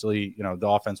 Obviously, the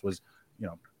offense was,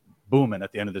 booming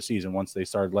at the end of the season once they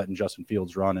started letting Justin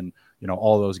Fields run and,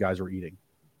 all those guys were eating.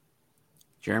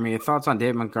 Jeremy, your thoughts on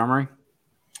David Montgomery?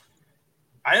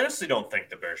 I honestly don't think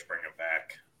the Bears bring him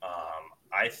back.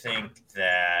 I think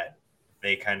that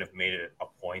they kind of made it a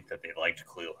point that they liked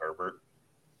Khalil Herbert.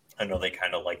 I know they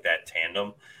kind of like that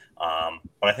tandem,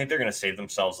 but I think they're going to save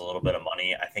themselves a little bit of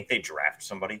money. I think they draft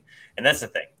somebody, and that's the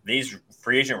thing. These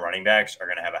free agent running backs are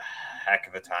going to have a heck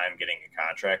of a time getting a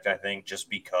contract, I think, just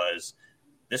because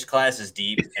this class is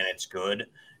deep and it's good,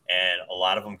 and a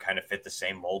lot of them kind of fit the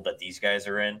same mold that these guys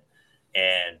are in.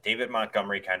 And David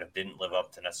Montgomery kind of didn't live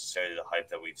up to necessarily the hype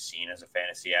that we've seen as a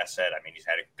fantasy asset. I mean, he's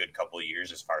had a good couple of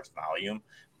years as far as volume,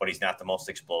 but he's not the most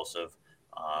explosive.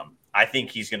 I think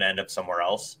he's going to end up somewhere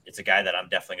else. It's a guy that I'm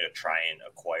definitely going to try and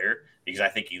acquire because I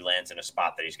think he lands in a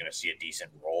spot that he's going to see a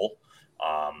decent role,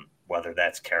 whether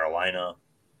that's Carolina,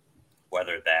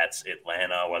 whether that's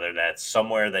Atlanta, whether that's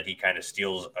somewhere that he kind of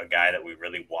steals a guy that we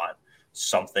really want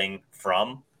something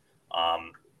from,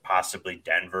 possibly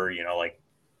Denver, like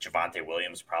Javonte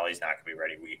Williams probably is not going to be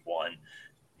ready week 1.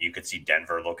 You could see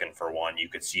Denver looking for one. You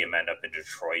could see him end up in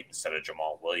Detroit instead of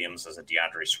Jamal Williams as a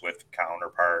DeAndre Swift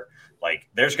counterpart. Like,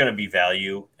 there's going to be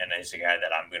value, and he's a guy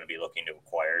that I'm going to be looking to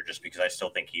acquire just because I still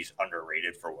think he's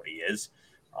underrated for what he is.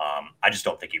 I just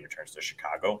don't think he returns to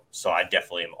Chicago. So I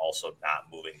definitely am also not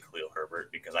moving Khalil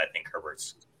Herbert because I think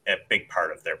Herbert's a big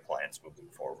part of their plans moving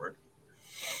forward.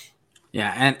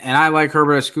 Yeah, and I like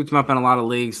Herbert. I scooped him up in a lot of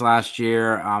leagues last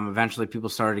year. Eventually, people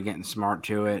started getting smart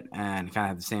to it and kind of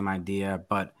have the same idea.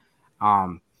 But,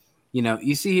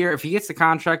 you see here, if he gets the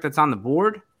contract that's on the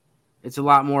board, it's a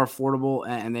lot more affordable,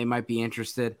 and they might be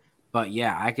interested. But,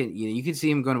 yeah, you can see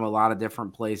him going to a lot of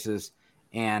different places.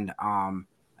 And,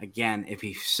 again, it'd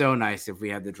be so nice if we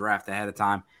had the draft ahead of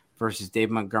time versus Dave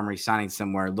Montgomery signing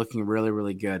somewhere, looking really,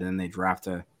 really good, and they draft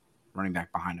a running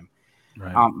back behind him.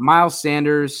 Right. Miles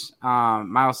Sanders,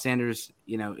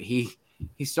 he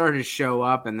started to show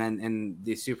up, and then in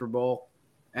the Super Bowl,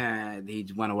 he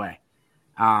went away.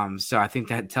 So I think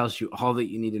that tells you all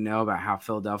that you need to know about how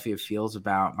Philadelphia feels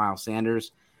about Miles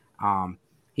Sanders.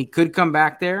 He could come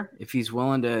back there if he's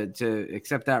willing to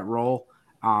accept that role,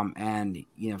 and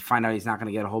find out he's not going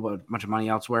to get a whole bunch of money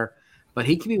elsewhere. But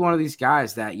he could be one of these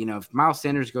guys that if Miles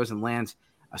Sanders goes and lands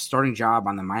a starting job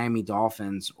on the Miami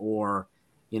Dolphins or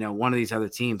one of these other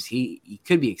teams, he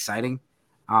could be exciting.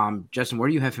 Justin, where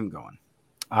do you have him going?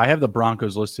 I have the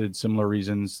Broncos listed, similar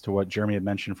reasons to what Jeremy had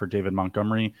mentioned for David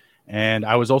Montgomery. And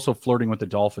I was also flirting with the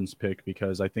Dolphins pick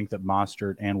because I think that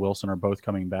Mostert and Wilson are both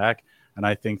coming back. And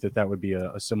I think that would be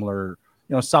a similar,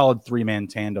 solid 3-man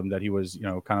tandem that he was,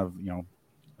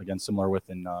 again, similar with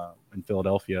in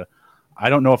Philadelphia. I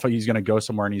don't know if he's going to go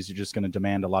somewhere and he's just going to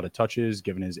demand a lot of touches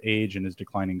given his age and his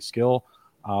declining skill.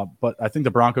 But I think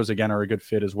the Broncos, again, are a good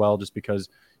fit as well, just because,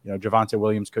 Javonte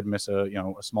Williams could miss a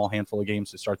small handful of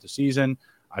games to start the season.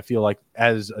 I feel like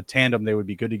as a tandem, they would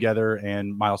be good together,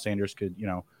 and Miles Sanders could,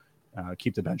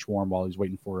 keep the bench warm while he's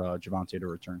waiting for Javonte to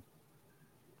return.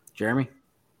 Jeremy?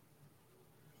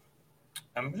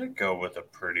 I'm going to go with a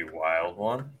pretty wild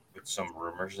one with some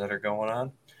rumors that are going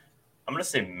on. I'm going to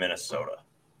say Minnesota.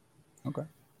 Okay.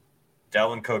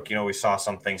 Dalvin Cook, we saw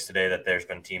some things today that there's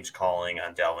been teams calling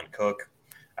on Dalvin Cook.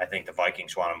 I think the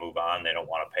Vikings want to move on. They don't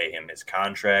want to pay him his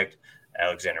contract.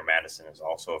 Alexander Mattison is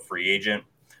also a free agent.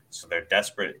 So they're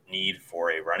desperate need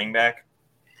for a running back.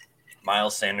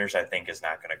 Miles Sanders, I think, is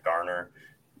not going to garner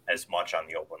as much on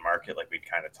the open market like we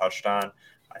kind of touched on.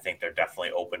 I think they're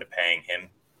definitely open to paying him,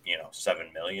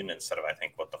 $7 million instead of, I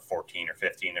think, what the 14 or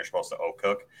 15 they're supposed to owe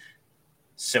Cook.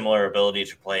 Similar ability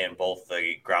to play in both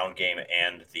the ground game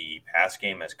and the pass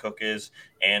game as Cook is.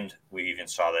 And we even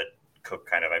saw that Cook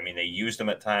they used him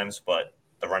at times, but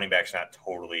the running back's not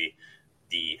totally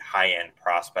the high-end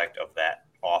prospect of that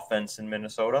offense in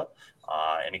Minnesota.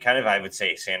 And he I would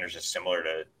say Sanders is similar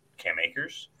to Cam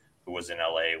Akers, who was in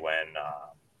LA when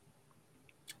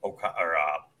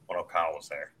O'Connell was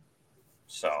there.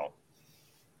 So,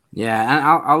 yeah, and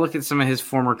I'll look at some of his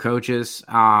former coaches.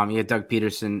 You had Doug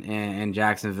Peterson in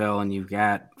Jacksonville, and you've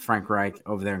got Frank Reich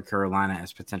over there in Carolina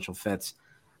as potential fits.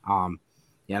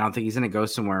 I don't think he's going to go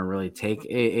somewhere and really take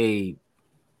a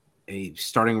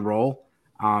starting role.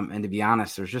 And to be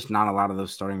honest, there's just not a lot of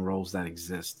those starting roles that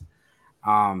exist.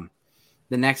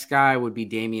 The next guy would be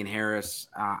Damian Harris.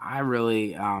 I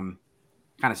really kind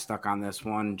of stuck on this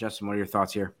one. Justin, what are your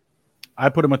thoughts here? I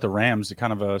put him with the Rams,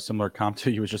 kind of a similar comp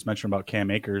to you was just mentioning about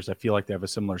Cam Akers. I feel like they have a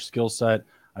similar skill set.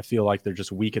 I feel like they're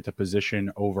just weak at the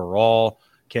position overall.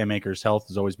 Cam Akers' health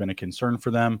has always been a concern for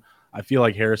them. I feel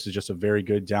like Harris is just a very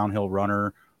good downhill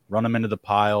runner. Run him into the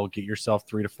pile, get yourself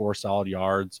 3 to 4 solid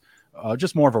yards.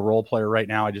 Just more of a role player right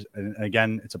now. And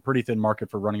again, it's a pretty thin market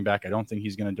for running back. I don't think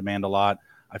he's going to demand a lot.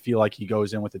 I feel like he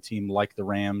goes in with a team like the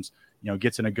Rams,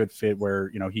 gets in a good fit where,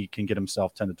 he can get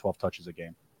himself 10 to 12 touches a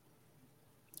game.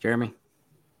 Jeremy?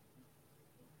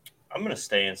 I'm going to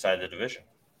stay inside the division,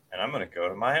 and I'm going to go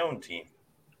to my own team.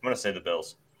 I'm going to say the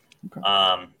Bills.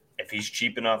 Okay. If he's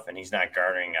cheap enough and he's not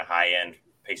garnering a high-end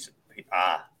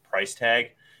price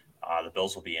tag, the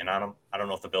Bills will be in on him. I don't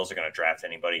know if the Bills are going to draft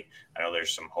anybody. I know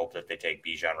there's some hope that they take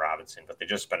Bijan Robinson, but they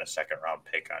just spent a second-round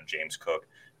pick on James Cook.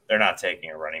 They're not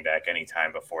taking a running back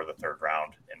anytime before the third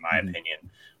round, in my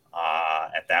opinion.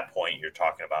 At that point, you're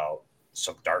talking about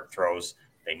some dart throws.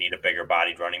 They need a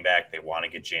bigger-bodied running back. They want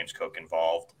to get James Cook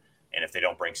involved. And if they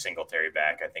don't bring Singletary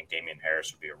back, I think Damian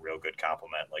Harris would be a real good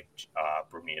compliment, like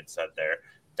Bruni had said there.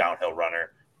 Downhill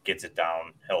runner, gets it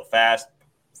downhill fast,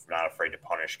 not afraid to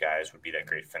punish guys, would be that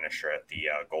great finisher at the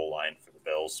goal line for the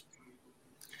Bills.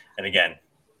 And again,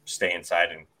 stay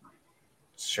inside and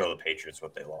show the Patriots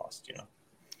what they lost,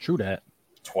 True that.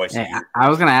 Twice a year. I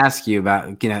was going to ask you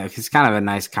about, it's kind of a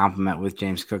nice compliment with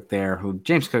James Cook there, who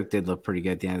James Cook did look pretty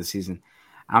good at the end of the season.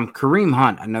 Kareem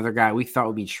Hunt, another guy we thought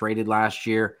would be traded last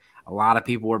year. A lot of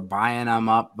people were buying him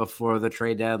up before the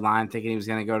trade deadline, thinking he was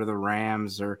going to go to the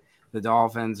Rams or the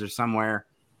Dolphins or somewhere.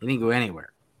 He didn't go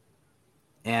anywhere.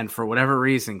 And for whatever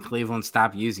reason, Cleveland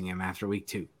stopped using him after week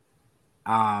 2.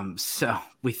 So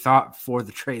we thought for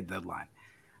the trade deadline,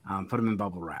 put him in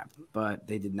bubble wrap, but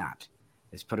they did not.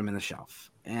 They just put him in the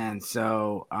shelf. And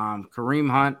so Kareem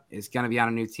Hunt is going to be on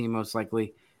a new team most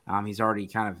likely. He's already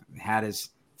kind of had his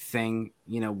thing,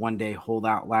 one day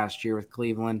holdout last year with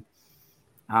Cleveland.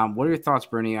 What are your thoughts,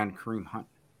 Bernie, on Kareem Hunt?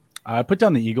 I put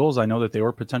down the Eagles. I know that they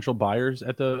were potential buyers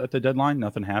at the deadline.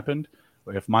 Nothing happened.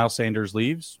 If Miles Sanders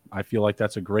leaves, I feel like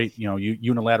that's a great,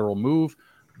 unilateral move.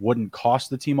 Wouldn't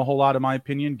cost the team a whole lot, in my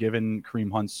opinion, given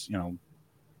Kareem Hunt's,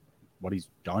 what he's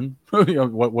done.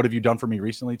 What have you done for me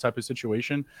recently type of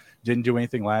situation. Didn't do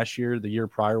anything last year. The year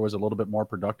prior was a little bit more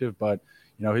productive, but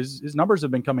his numbers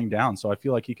have been coming down. So I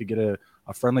feel like he could get a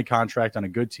friendly contract on a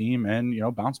good team and,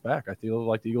 bounce back. I feel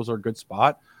like the Eagles are a good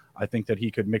spot. I think that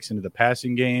he could mix into the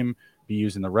passing game, be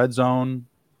used in the red zone.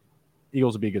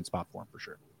 Eagles would be a good spot for him for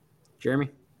sure. Jeremy?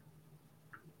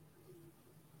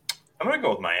 I'm going to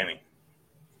go with Miami.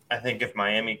 I think if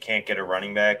Miami can't get a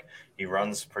running back, he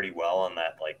runs pretty well on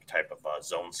that type of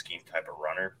zone scheme type of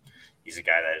runner. He's a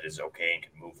guy that is okay and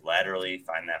can move laterally,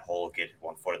 find that hole, get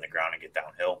one foot in the ground, and get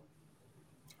downhill.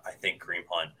 I think Kareem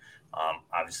Hunt,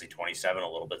 obviously 27, a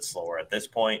little bit slower at this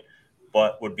point,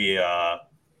 but would be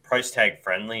price tag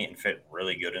friendly and fit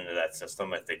really good into that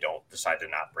system if they don't decide to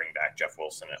not bring back Jeff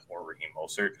Wilson or Raheem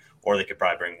Mostert, or they could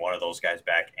probably bring one of those guys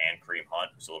back and Kareem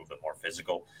Hunt, who's a little bit more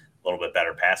physical, a little bit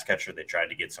better pass catcher. They tried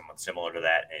to get someone similar to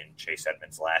that in Chase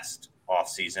Edmonds last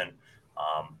offseason.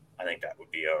 I think that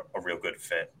would be a real good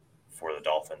fit for the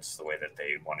Dolphins, the way that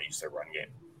they want to use their run game.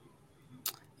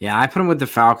 Yeah, I put him with the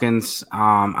Falcons.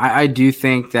 I do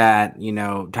think that,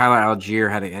 Tyler Algier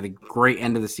had a great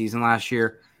end of the season last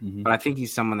year, but I think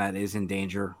he's someone that is in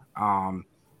danger. And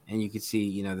you could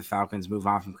see, the Falcons move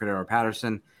on from Cordero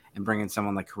Patterson and bring in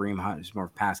someone like Kareem Hunt, who's more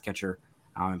of a pass catcher,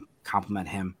 and complement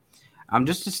him.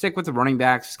 Just to stick with the running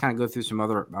backs, just kind of go through some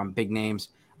other big names.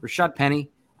 Rashad Penny.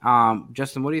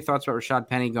 Justin, what are your thoughts about Rashad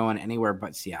Penny going anywhere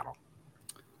but Seattle?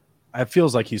 It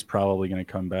feels like he's probably going to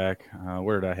come back.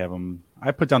 Where did I have him?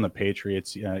 I put down the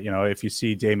Patriots. If you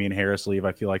see Damian Harris leave,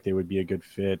 I feel like they would be a good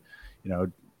fit.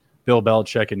 Bill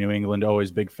Belichick in New England,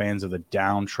 always big fans of the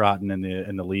downtrodden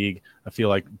in the league. I feel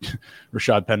like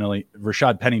Rashad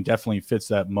Penny definitely fits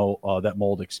that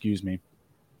mold. Excuse me.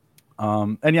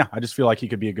 And yeah, I just feel like he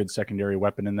could be a good secondary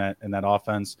weapon in that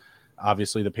offense.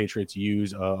 Obviously, the Patriots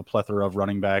use a plethora of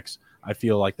running backs. I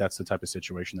feel like that's the type of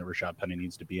situation that Rashad Penny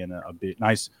needs to be in, a bit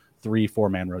nice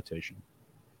 3-4 man rotation.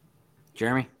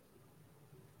 Jeremy?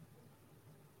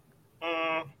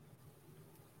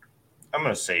 I'm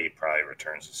going to say he probably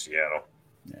returns to Seattle.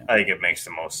 Yeah. I think it makes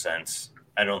the most sense.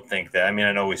 I don't think that – I mean,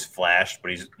 I know he's flashed,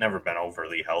 but he's never been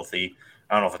overly healthy.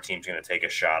 I don't know if a team's going to take a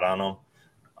shot on him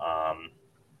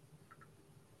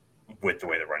with the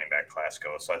way the running back class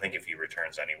goes. So I think if he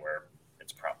returns anywhere,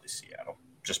 it's probably Seattle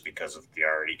just because of the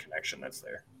already connection that's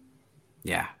there.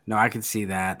 Yeah. No, I can see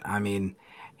that. I mean,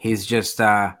 he's just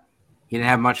he didn't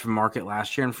have much of a market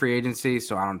last year in free agency,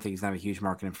 so I don't think he's going to have a huge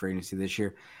market in free agency this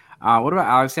year. What about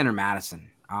Alexander Mattison?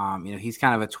 He's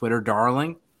kind of a Twitter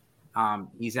darling.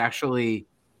 He's actually,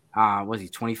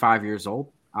 25 years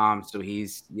old? So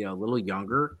he's, a little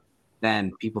younger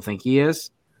than people think he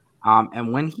is.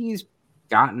 And when he's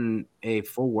gotten a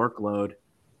full workload,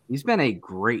 he's been a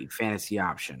great fantasy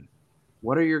option.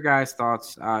 What are your guys'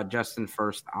 thoughts, Justin,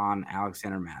 first on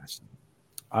Alexander Mattison?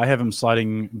 I have him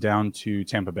sliding down to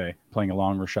Tampa Bay, playing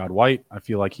along Rachaad White. I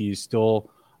feel like he's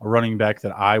still a running back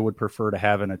that I would prefer to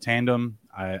have in a tandem.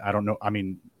 I don't know. I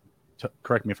mean,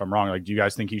 correct me if I'm wrong. Do you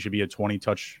guys think he should be a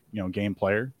 20-touch, game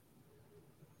player?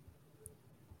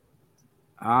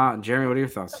 Jeremy, what are your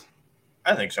thoughts?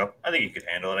 I think so. I think he could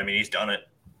handle it. I mean, he's done it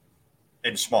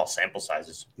in small sample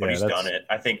sizes, but he's done it.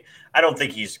 I don't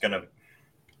think he's going to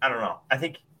 – I don't know. I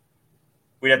think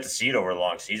we'd have to see it over a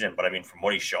long season, but, I mean, from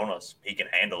what he's shown us, he can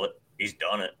handle it. He's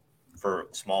done it for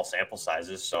small sample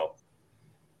sizes. So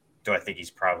do I think he's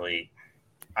probably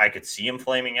 – I could see him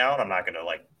flaming out. I'm not going to,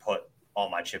 put all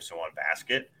my chips in one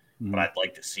basket, but I'd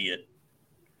like to see it.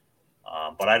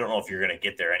 But I don't know if you're going to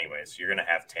get there anyways. You're going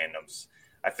to have tandems.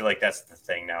 I feel like that's the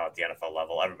thing now at the NFL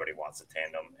level. Everybody wants a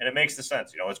tandem, and it makes the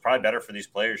sense. It's probably better for these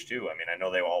players too. I mean, I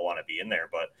know they all want to be in there,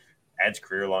 but adds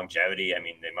career longevity. I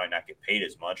mean, they might not get paid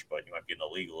as much, but you might be in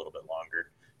the league a little bit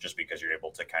longer just because you're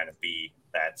able to kind of be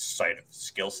that side of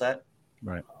skill set.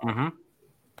 Right.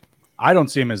 I don't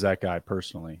see him as that guy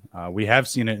personally. We have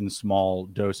seen it in small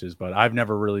doses, but I've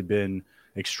never really been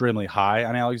extremely high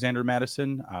on Alexander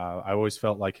Mattison. I always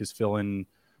felt like his fill-in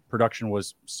production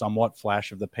was somewhat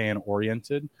flash of the pan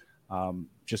oriented,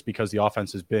 just because the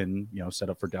offense has been, set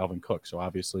up for Dalvin Cook. So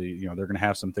obviously, they're going to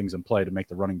have some things in play to make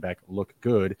the running back look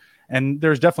good. And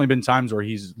there's definitely been times where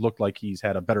he's looked like he's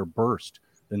had a better burst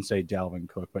than, say, Dalvin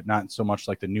Cook, but not so much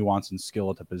like the nuance and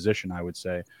skill at the position, I would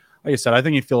say. Like I said, I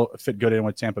think he'd fit good in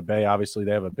with Tampa Bay. Obviously,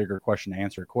 they have a bigger question to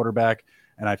answer at quarterback,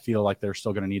 and I feel like they're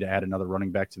still going to need to add another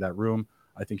running back to that room.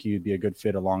 I think he would be a good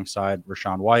fit alongside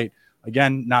Rachaad White.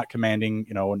 Again, not commanding,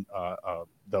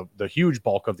 the huge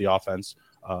bulk of the offense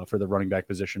for the running back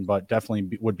position, but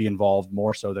definitely would be involved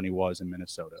more so than he was in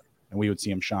Minnesota. And we would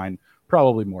see him shine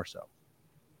probably more so.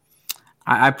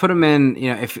 I put him in,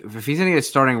 if he's going to get a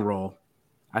starting role,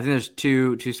 I think there's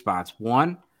two spots.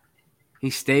 One, he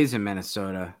stays in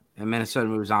Minnesota, and Minnesota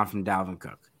moves on from Dalvin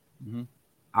Cook.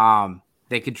 Mm-hmm.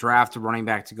 They could draft a running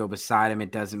back to go beside him.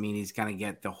 It doesn't mean he's going to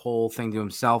get the whole thing to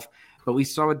himself. But we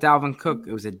saw with Dalvin Cook,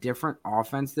 it was a different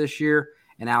offense this year,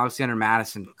 and Alexander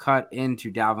Mattison cut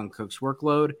into Dalvin Cook's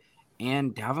workload,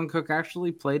 and Dalvin Cook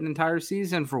actually played an entire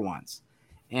season for once.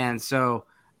 And so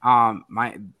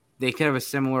they could have a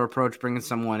similar approach bringing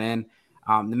someone in.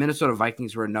 The Minnesota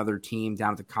Vikings were another team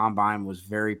down at the Combine, was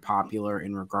very popular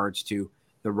in regards to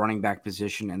the running back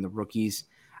position and the rookies.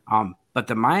 But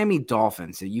the Miami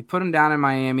Dolphins, you put him down in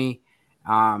Miami,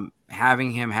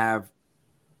 having him have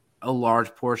a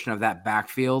large portion of that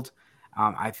backfield,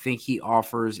 I think he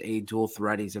offers a dual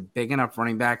threat. He's a big enough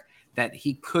running back that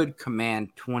he could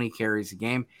command 20 carries a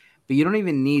game, but you don't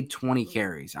even need 20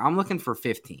 carries. I'm looking for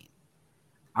 15.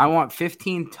 I want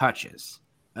 15 touches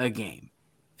a game.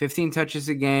 15 touches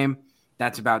a game,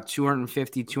 that's about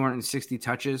 250, 260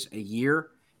 touches a year.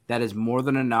 That is more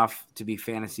than enough to be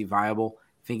fantasy viable.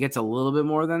 If he gets a little bit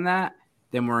more than that,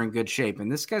 then we're in good shape.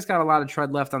 And this guy's got a lot of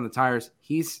tread left on the tires.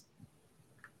 He's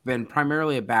been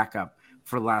primarily a backup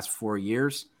for the last 4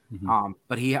 years,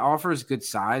 but he offers good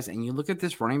size. And you look at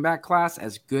this running back class,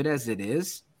 as good as it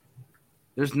is,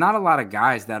 there's not a lot of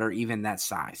guys that are even that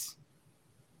size.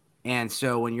 And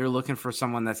so when you're looking for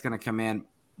someone that's going to come in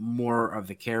more of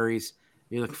the carries,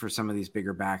 you're looking for some of these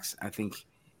bigger backs. I think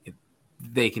if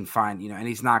they can find, and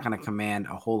he's not going to command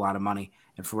a whole lot of money.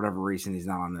 And for whatever reason, he's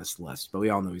not on this list, but we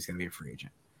all know he's going to be a free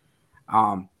agent.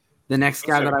 The next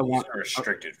guy that I want, he's a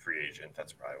restricted free agent.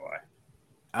 That's probably why.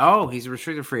 Oh, he's a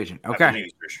restricted free agent. Okay, I believe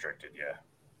he's restricted. Yeah.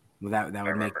 Well,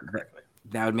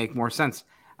 that would make more sense.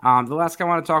 The last guy I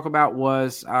want to talk about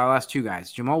was last two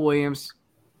guys: Jamal Williams,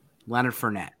 Leonard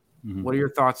Fournette. Mm-hmm. What are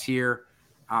your thoughts here?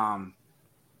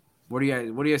 What do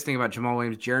you guys think about Jamal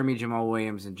Williams, Jamal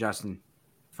Williams, and Justin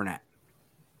Fournette?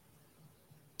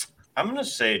 I'm going to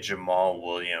say Jamal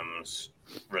Williams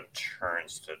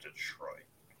returns to Detroit.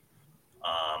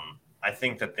 I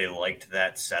think that they liked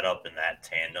that setup and that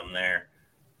tandem there.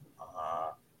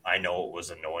 I know it was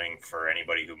annoying for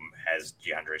anybody who has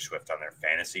DeAndre Swift on their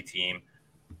fantasy team,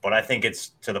 but I think it's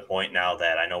to the point now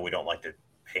that I know we don't like to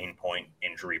pain point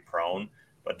injury prone,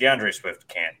 but DeAndre Swift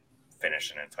can't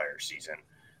finish an entire season.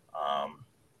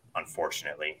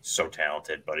 Unfortunately, so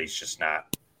talented, but he's just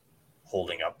not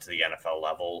holding up to the NFL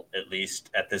level, at least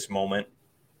at this moment.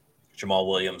 Jamal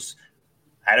Williams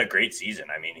had a great season.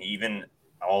 I mean,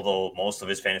 although most of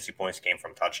his fantasy points came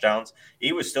from touchdowns,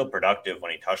 he was still productive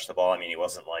when he touched the ball. I mean, he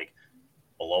wasn't like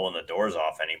blowing the doors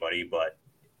off anybody, but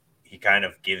he kind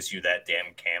of gives you that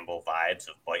Dan Campbell vibes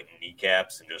of biting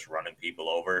kneecaps and just running people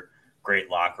over. Great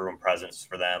locker room presence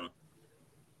for them.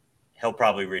 He'll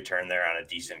probably return there on a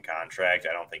decent contract.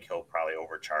 I don't think he'll probably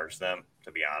overcharge them,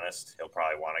 to be honest. He'll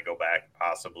probably want to go back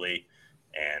possibly,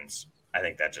 and I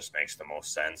think that just makes the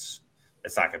most sense.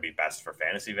 It's not going to be best for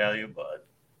fantasy value, but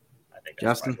I think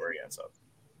that's probably where he ends up.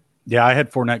 Yeah, I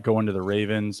had Fournette going to the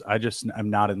Ravens. I'm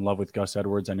not in love with Gus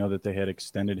Edwards. I know that they had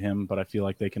extended him, but I feel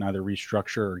like they can either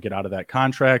restructure or get out of that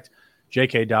contract.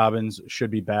 J.K. Dobbins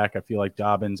should be back. I feel like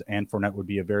Dobbins and Fournette would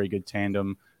be a very good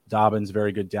tandem. Dobbins,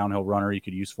 very good downhill runner. You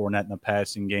could use Fournette in the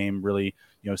passing game, really,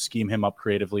 scheme him up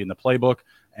creatively in the playbook.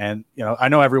 And, I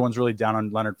know everyone's really down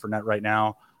on Leonard Fournette right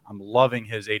now. I'm loving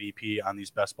his ADP on these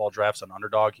best ball drafts on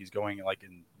Underdog. He's going like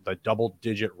in the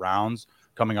double-digit rounds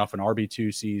coming off an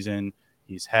RB2 season.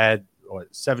 He's had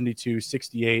 72,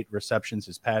 68 receptions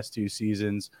his past 2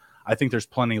 seasons. I think there's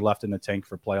plenty left in the tank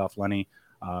for playoff Lenny.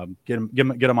 Get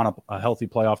him on a healthy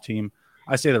playoff team.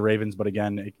 I say the Ravens, but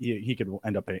again, he could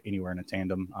end up anywhere in a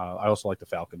tandem. I also like the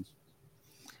Falcons.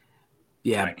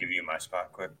 Yeah. Can I give you my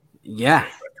spot quick? Yeah.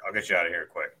 I'll get you out of here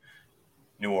quick.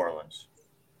 New Orleans.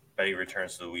 Bet he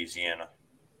returns to Louisiana.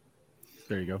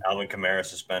 There you go. Alvin Kamara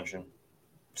suspension.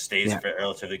 Stays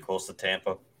relatively close to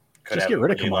Tampa. Could just get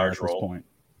rid of Kamara at this point.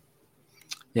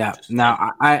 Yeah.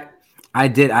 Now, I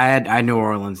had New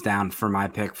Orleans down for my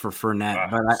pick for Fournette,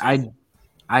 but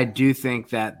I do think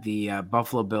that the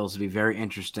Buffalo Bills would be very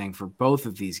interesting for both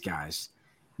of these guys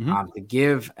to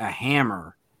give a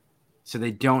hammer so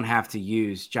they don't have to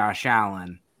use Josh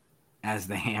Allen as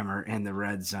the hammer in the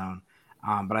red zone.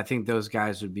 But I think those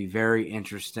guys would be very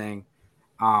interesting.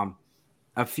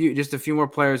 A few more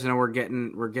players, and we're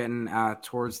getting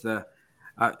towards the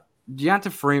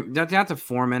Deonta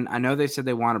Foreman. I know they said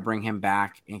they want to bring him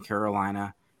back in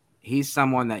Carolina. He's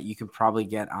someone that you could probably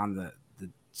get on the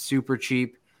super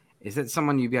cheap. Is that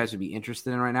someone you guys would be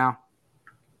interested in right now?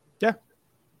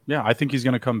 Yeah, I think he's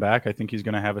going to come back. I think he's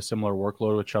going to have a similar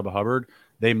workload with Chuba Hubbard.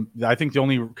 I think the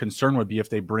only concern would be if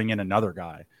they bring in another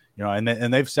guy,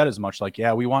 and they've said as much. Like,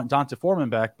 yeah, we want Deonta Foreman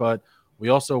back, but We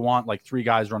also want like 3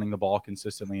 guys running the ball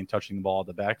consistently and touching the ball at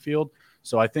the backfield.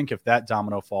 So I think if that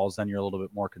domino falls, then you're a little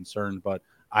bit more concerned. But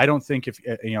I don't think if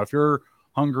you're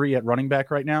hungry at running back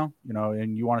right now,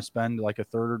 and you want to spend like a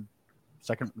third,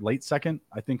 late second,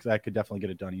 I think that could definitely get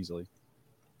it done easily.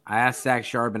 I asked Zach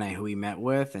Charbonnet who he met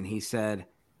with, and he said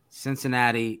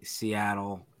Cincinnati,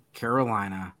 Seattle,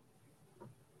 Carolina,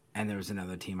 and there was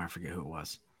another team. I forget who it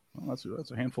was. Well,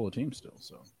 that's a handful of teams still.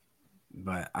 So,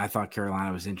 but I thought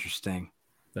Carolina was interesting.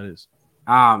 That is.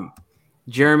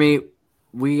 Jeremy,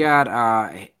 we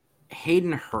got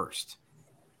Hayden Hurst.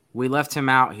 We left him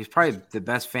out. He's probably the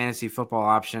best fantasy football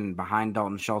option behind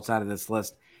Dalton Schultz out of this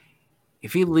list.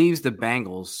 If he leaves the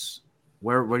Bengals,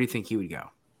 where do you think he would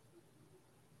go?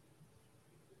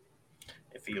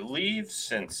 If he leaves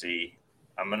Cincy,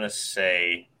 I'm going to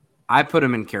say... I put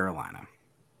him in Carolina.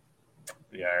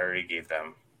 Yeah, I already gave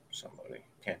them somebody.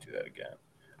 Can't do that again.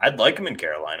 I'd like him in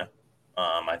Carolina.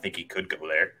 I think he could go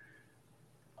there.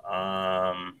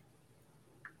 I'm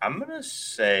going to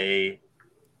say...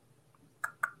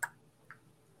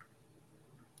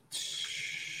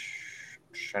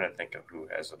 Trying to think of who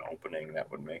has an opening that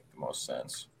would make the most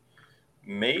sense.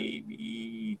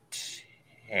 Maybe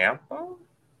Tampa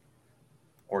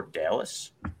or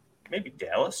Dallas. Maybe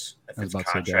Dallas if it's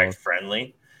contract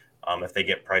friendly. If they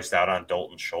get priced out on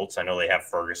Dalton Schultz, I know they have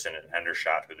Ferguson and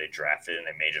Hendershot who they drafted, and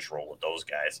they may just roll with those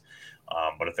guys.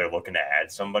 But if they're looking to add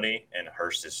somebody and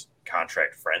Hurst is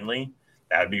contract friendly,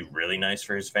 that would be really nice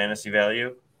for his fantasy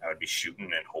value. I would be shooting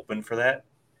and hoping for that.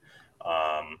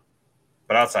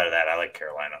 But outside of that, I like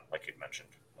Carolina, like you mentioned.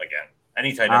 Again,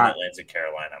 any tight end that lands in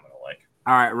Carolina, I'm going to like.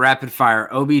 All right, rapid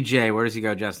fire. OBJ, where does he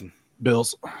go, Justin?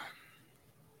 Bills.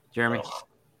 Jeremy? Ugh,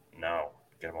 no,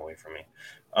 get him away from me.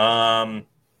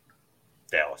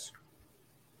 Dallas.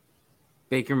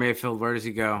 Baker Mayfield, where does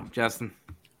he go, Justin?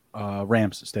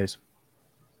 Rams stays.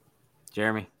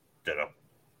 Jeremy? Ditto.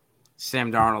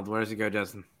 Sam Darnold, where does he go,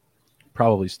 Justin?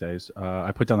 Probably stays.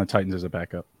 I put down the Titans as a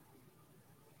backup.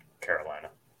 Carolina.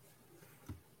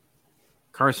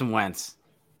 Carson Wentz.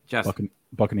 Justin.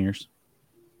 Buccaneers.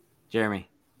 Jeremy.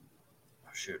 Oh,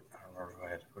 shoot. I don't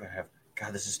remember what I have.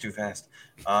 God, this is too fast.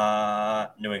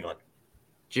 New England.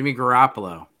 Jimmy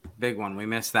Garoppolo. Big one. We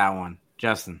missed that one.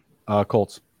 Justin.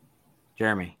 Colts.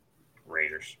 Jeremy.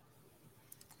 Raiders.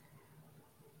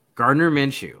 Gardner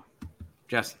Minshew.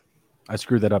 Justin. I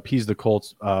screwed that up. He's the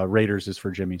Colts. Raiders is for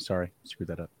Jimmy. Sorry. Screwed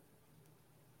that up.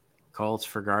 Colts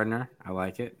for Gardner. I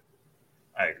like it.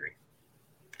 I agree.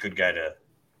 Good guy to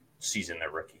season their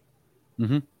rookie.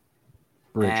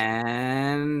 Mm-hmm.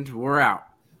 And we're out.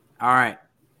 All right.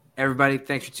 Everybody,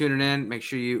 thanks for tuning in. Make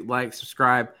sure you like,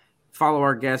 subscribe, follow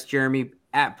our guest, Jeremy,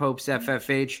 at Popes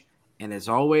FFH. And as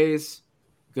always,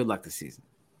 good luck this season.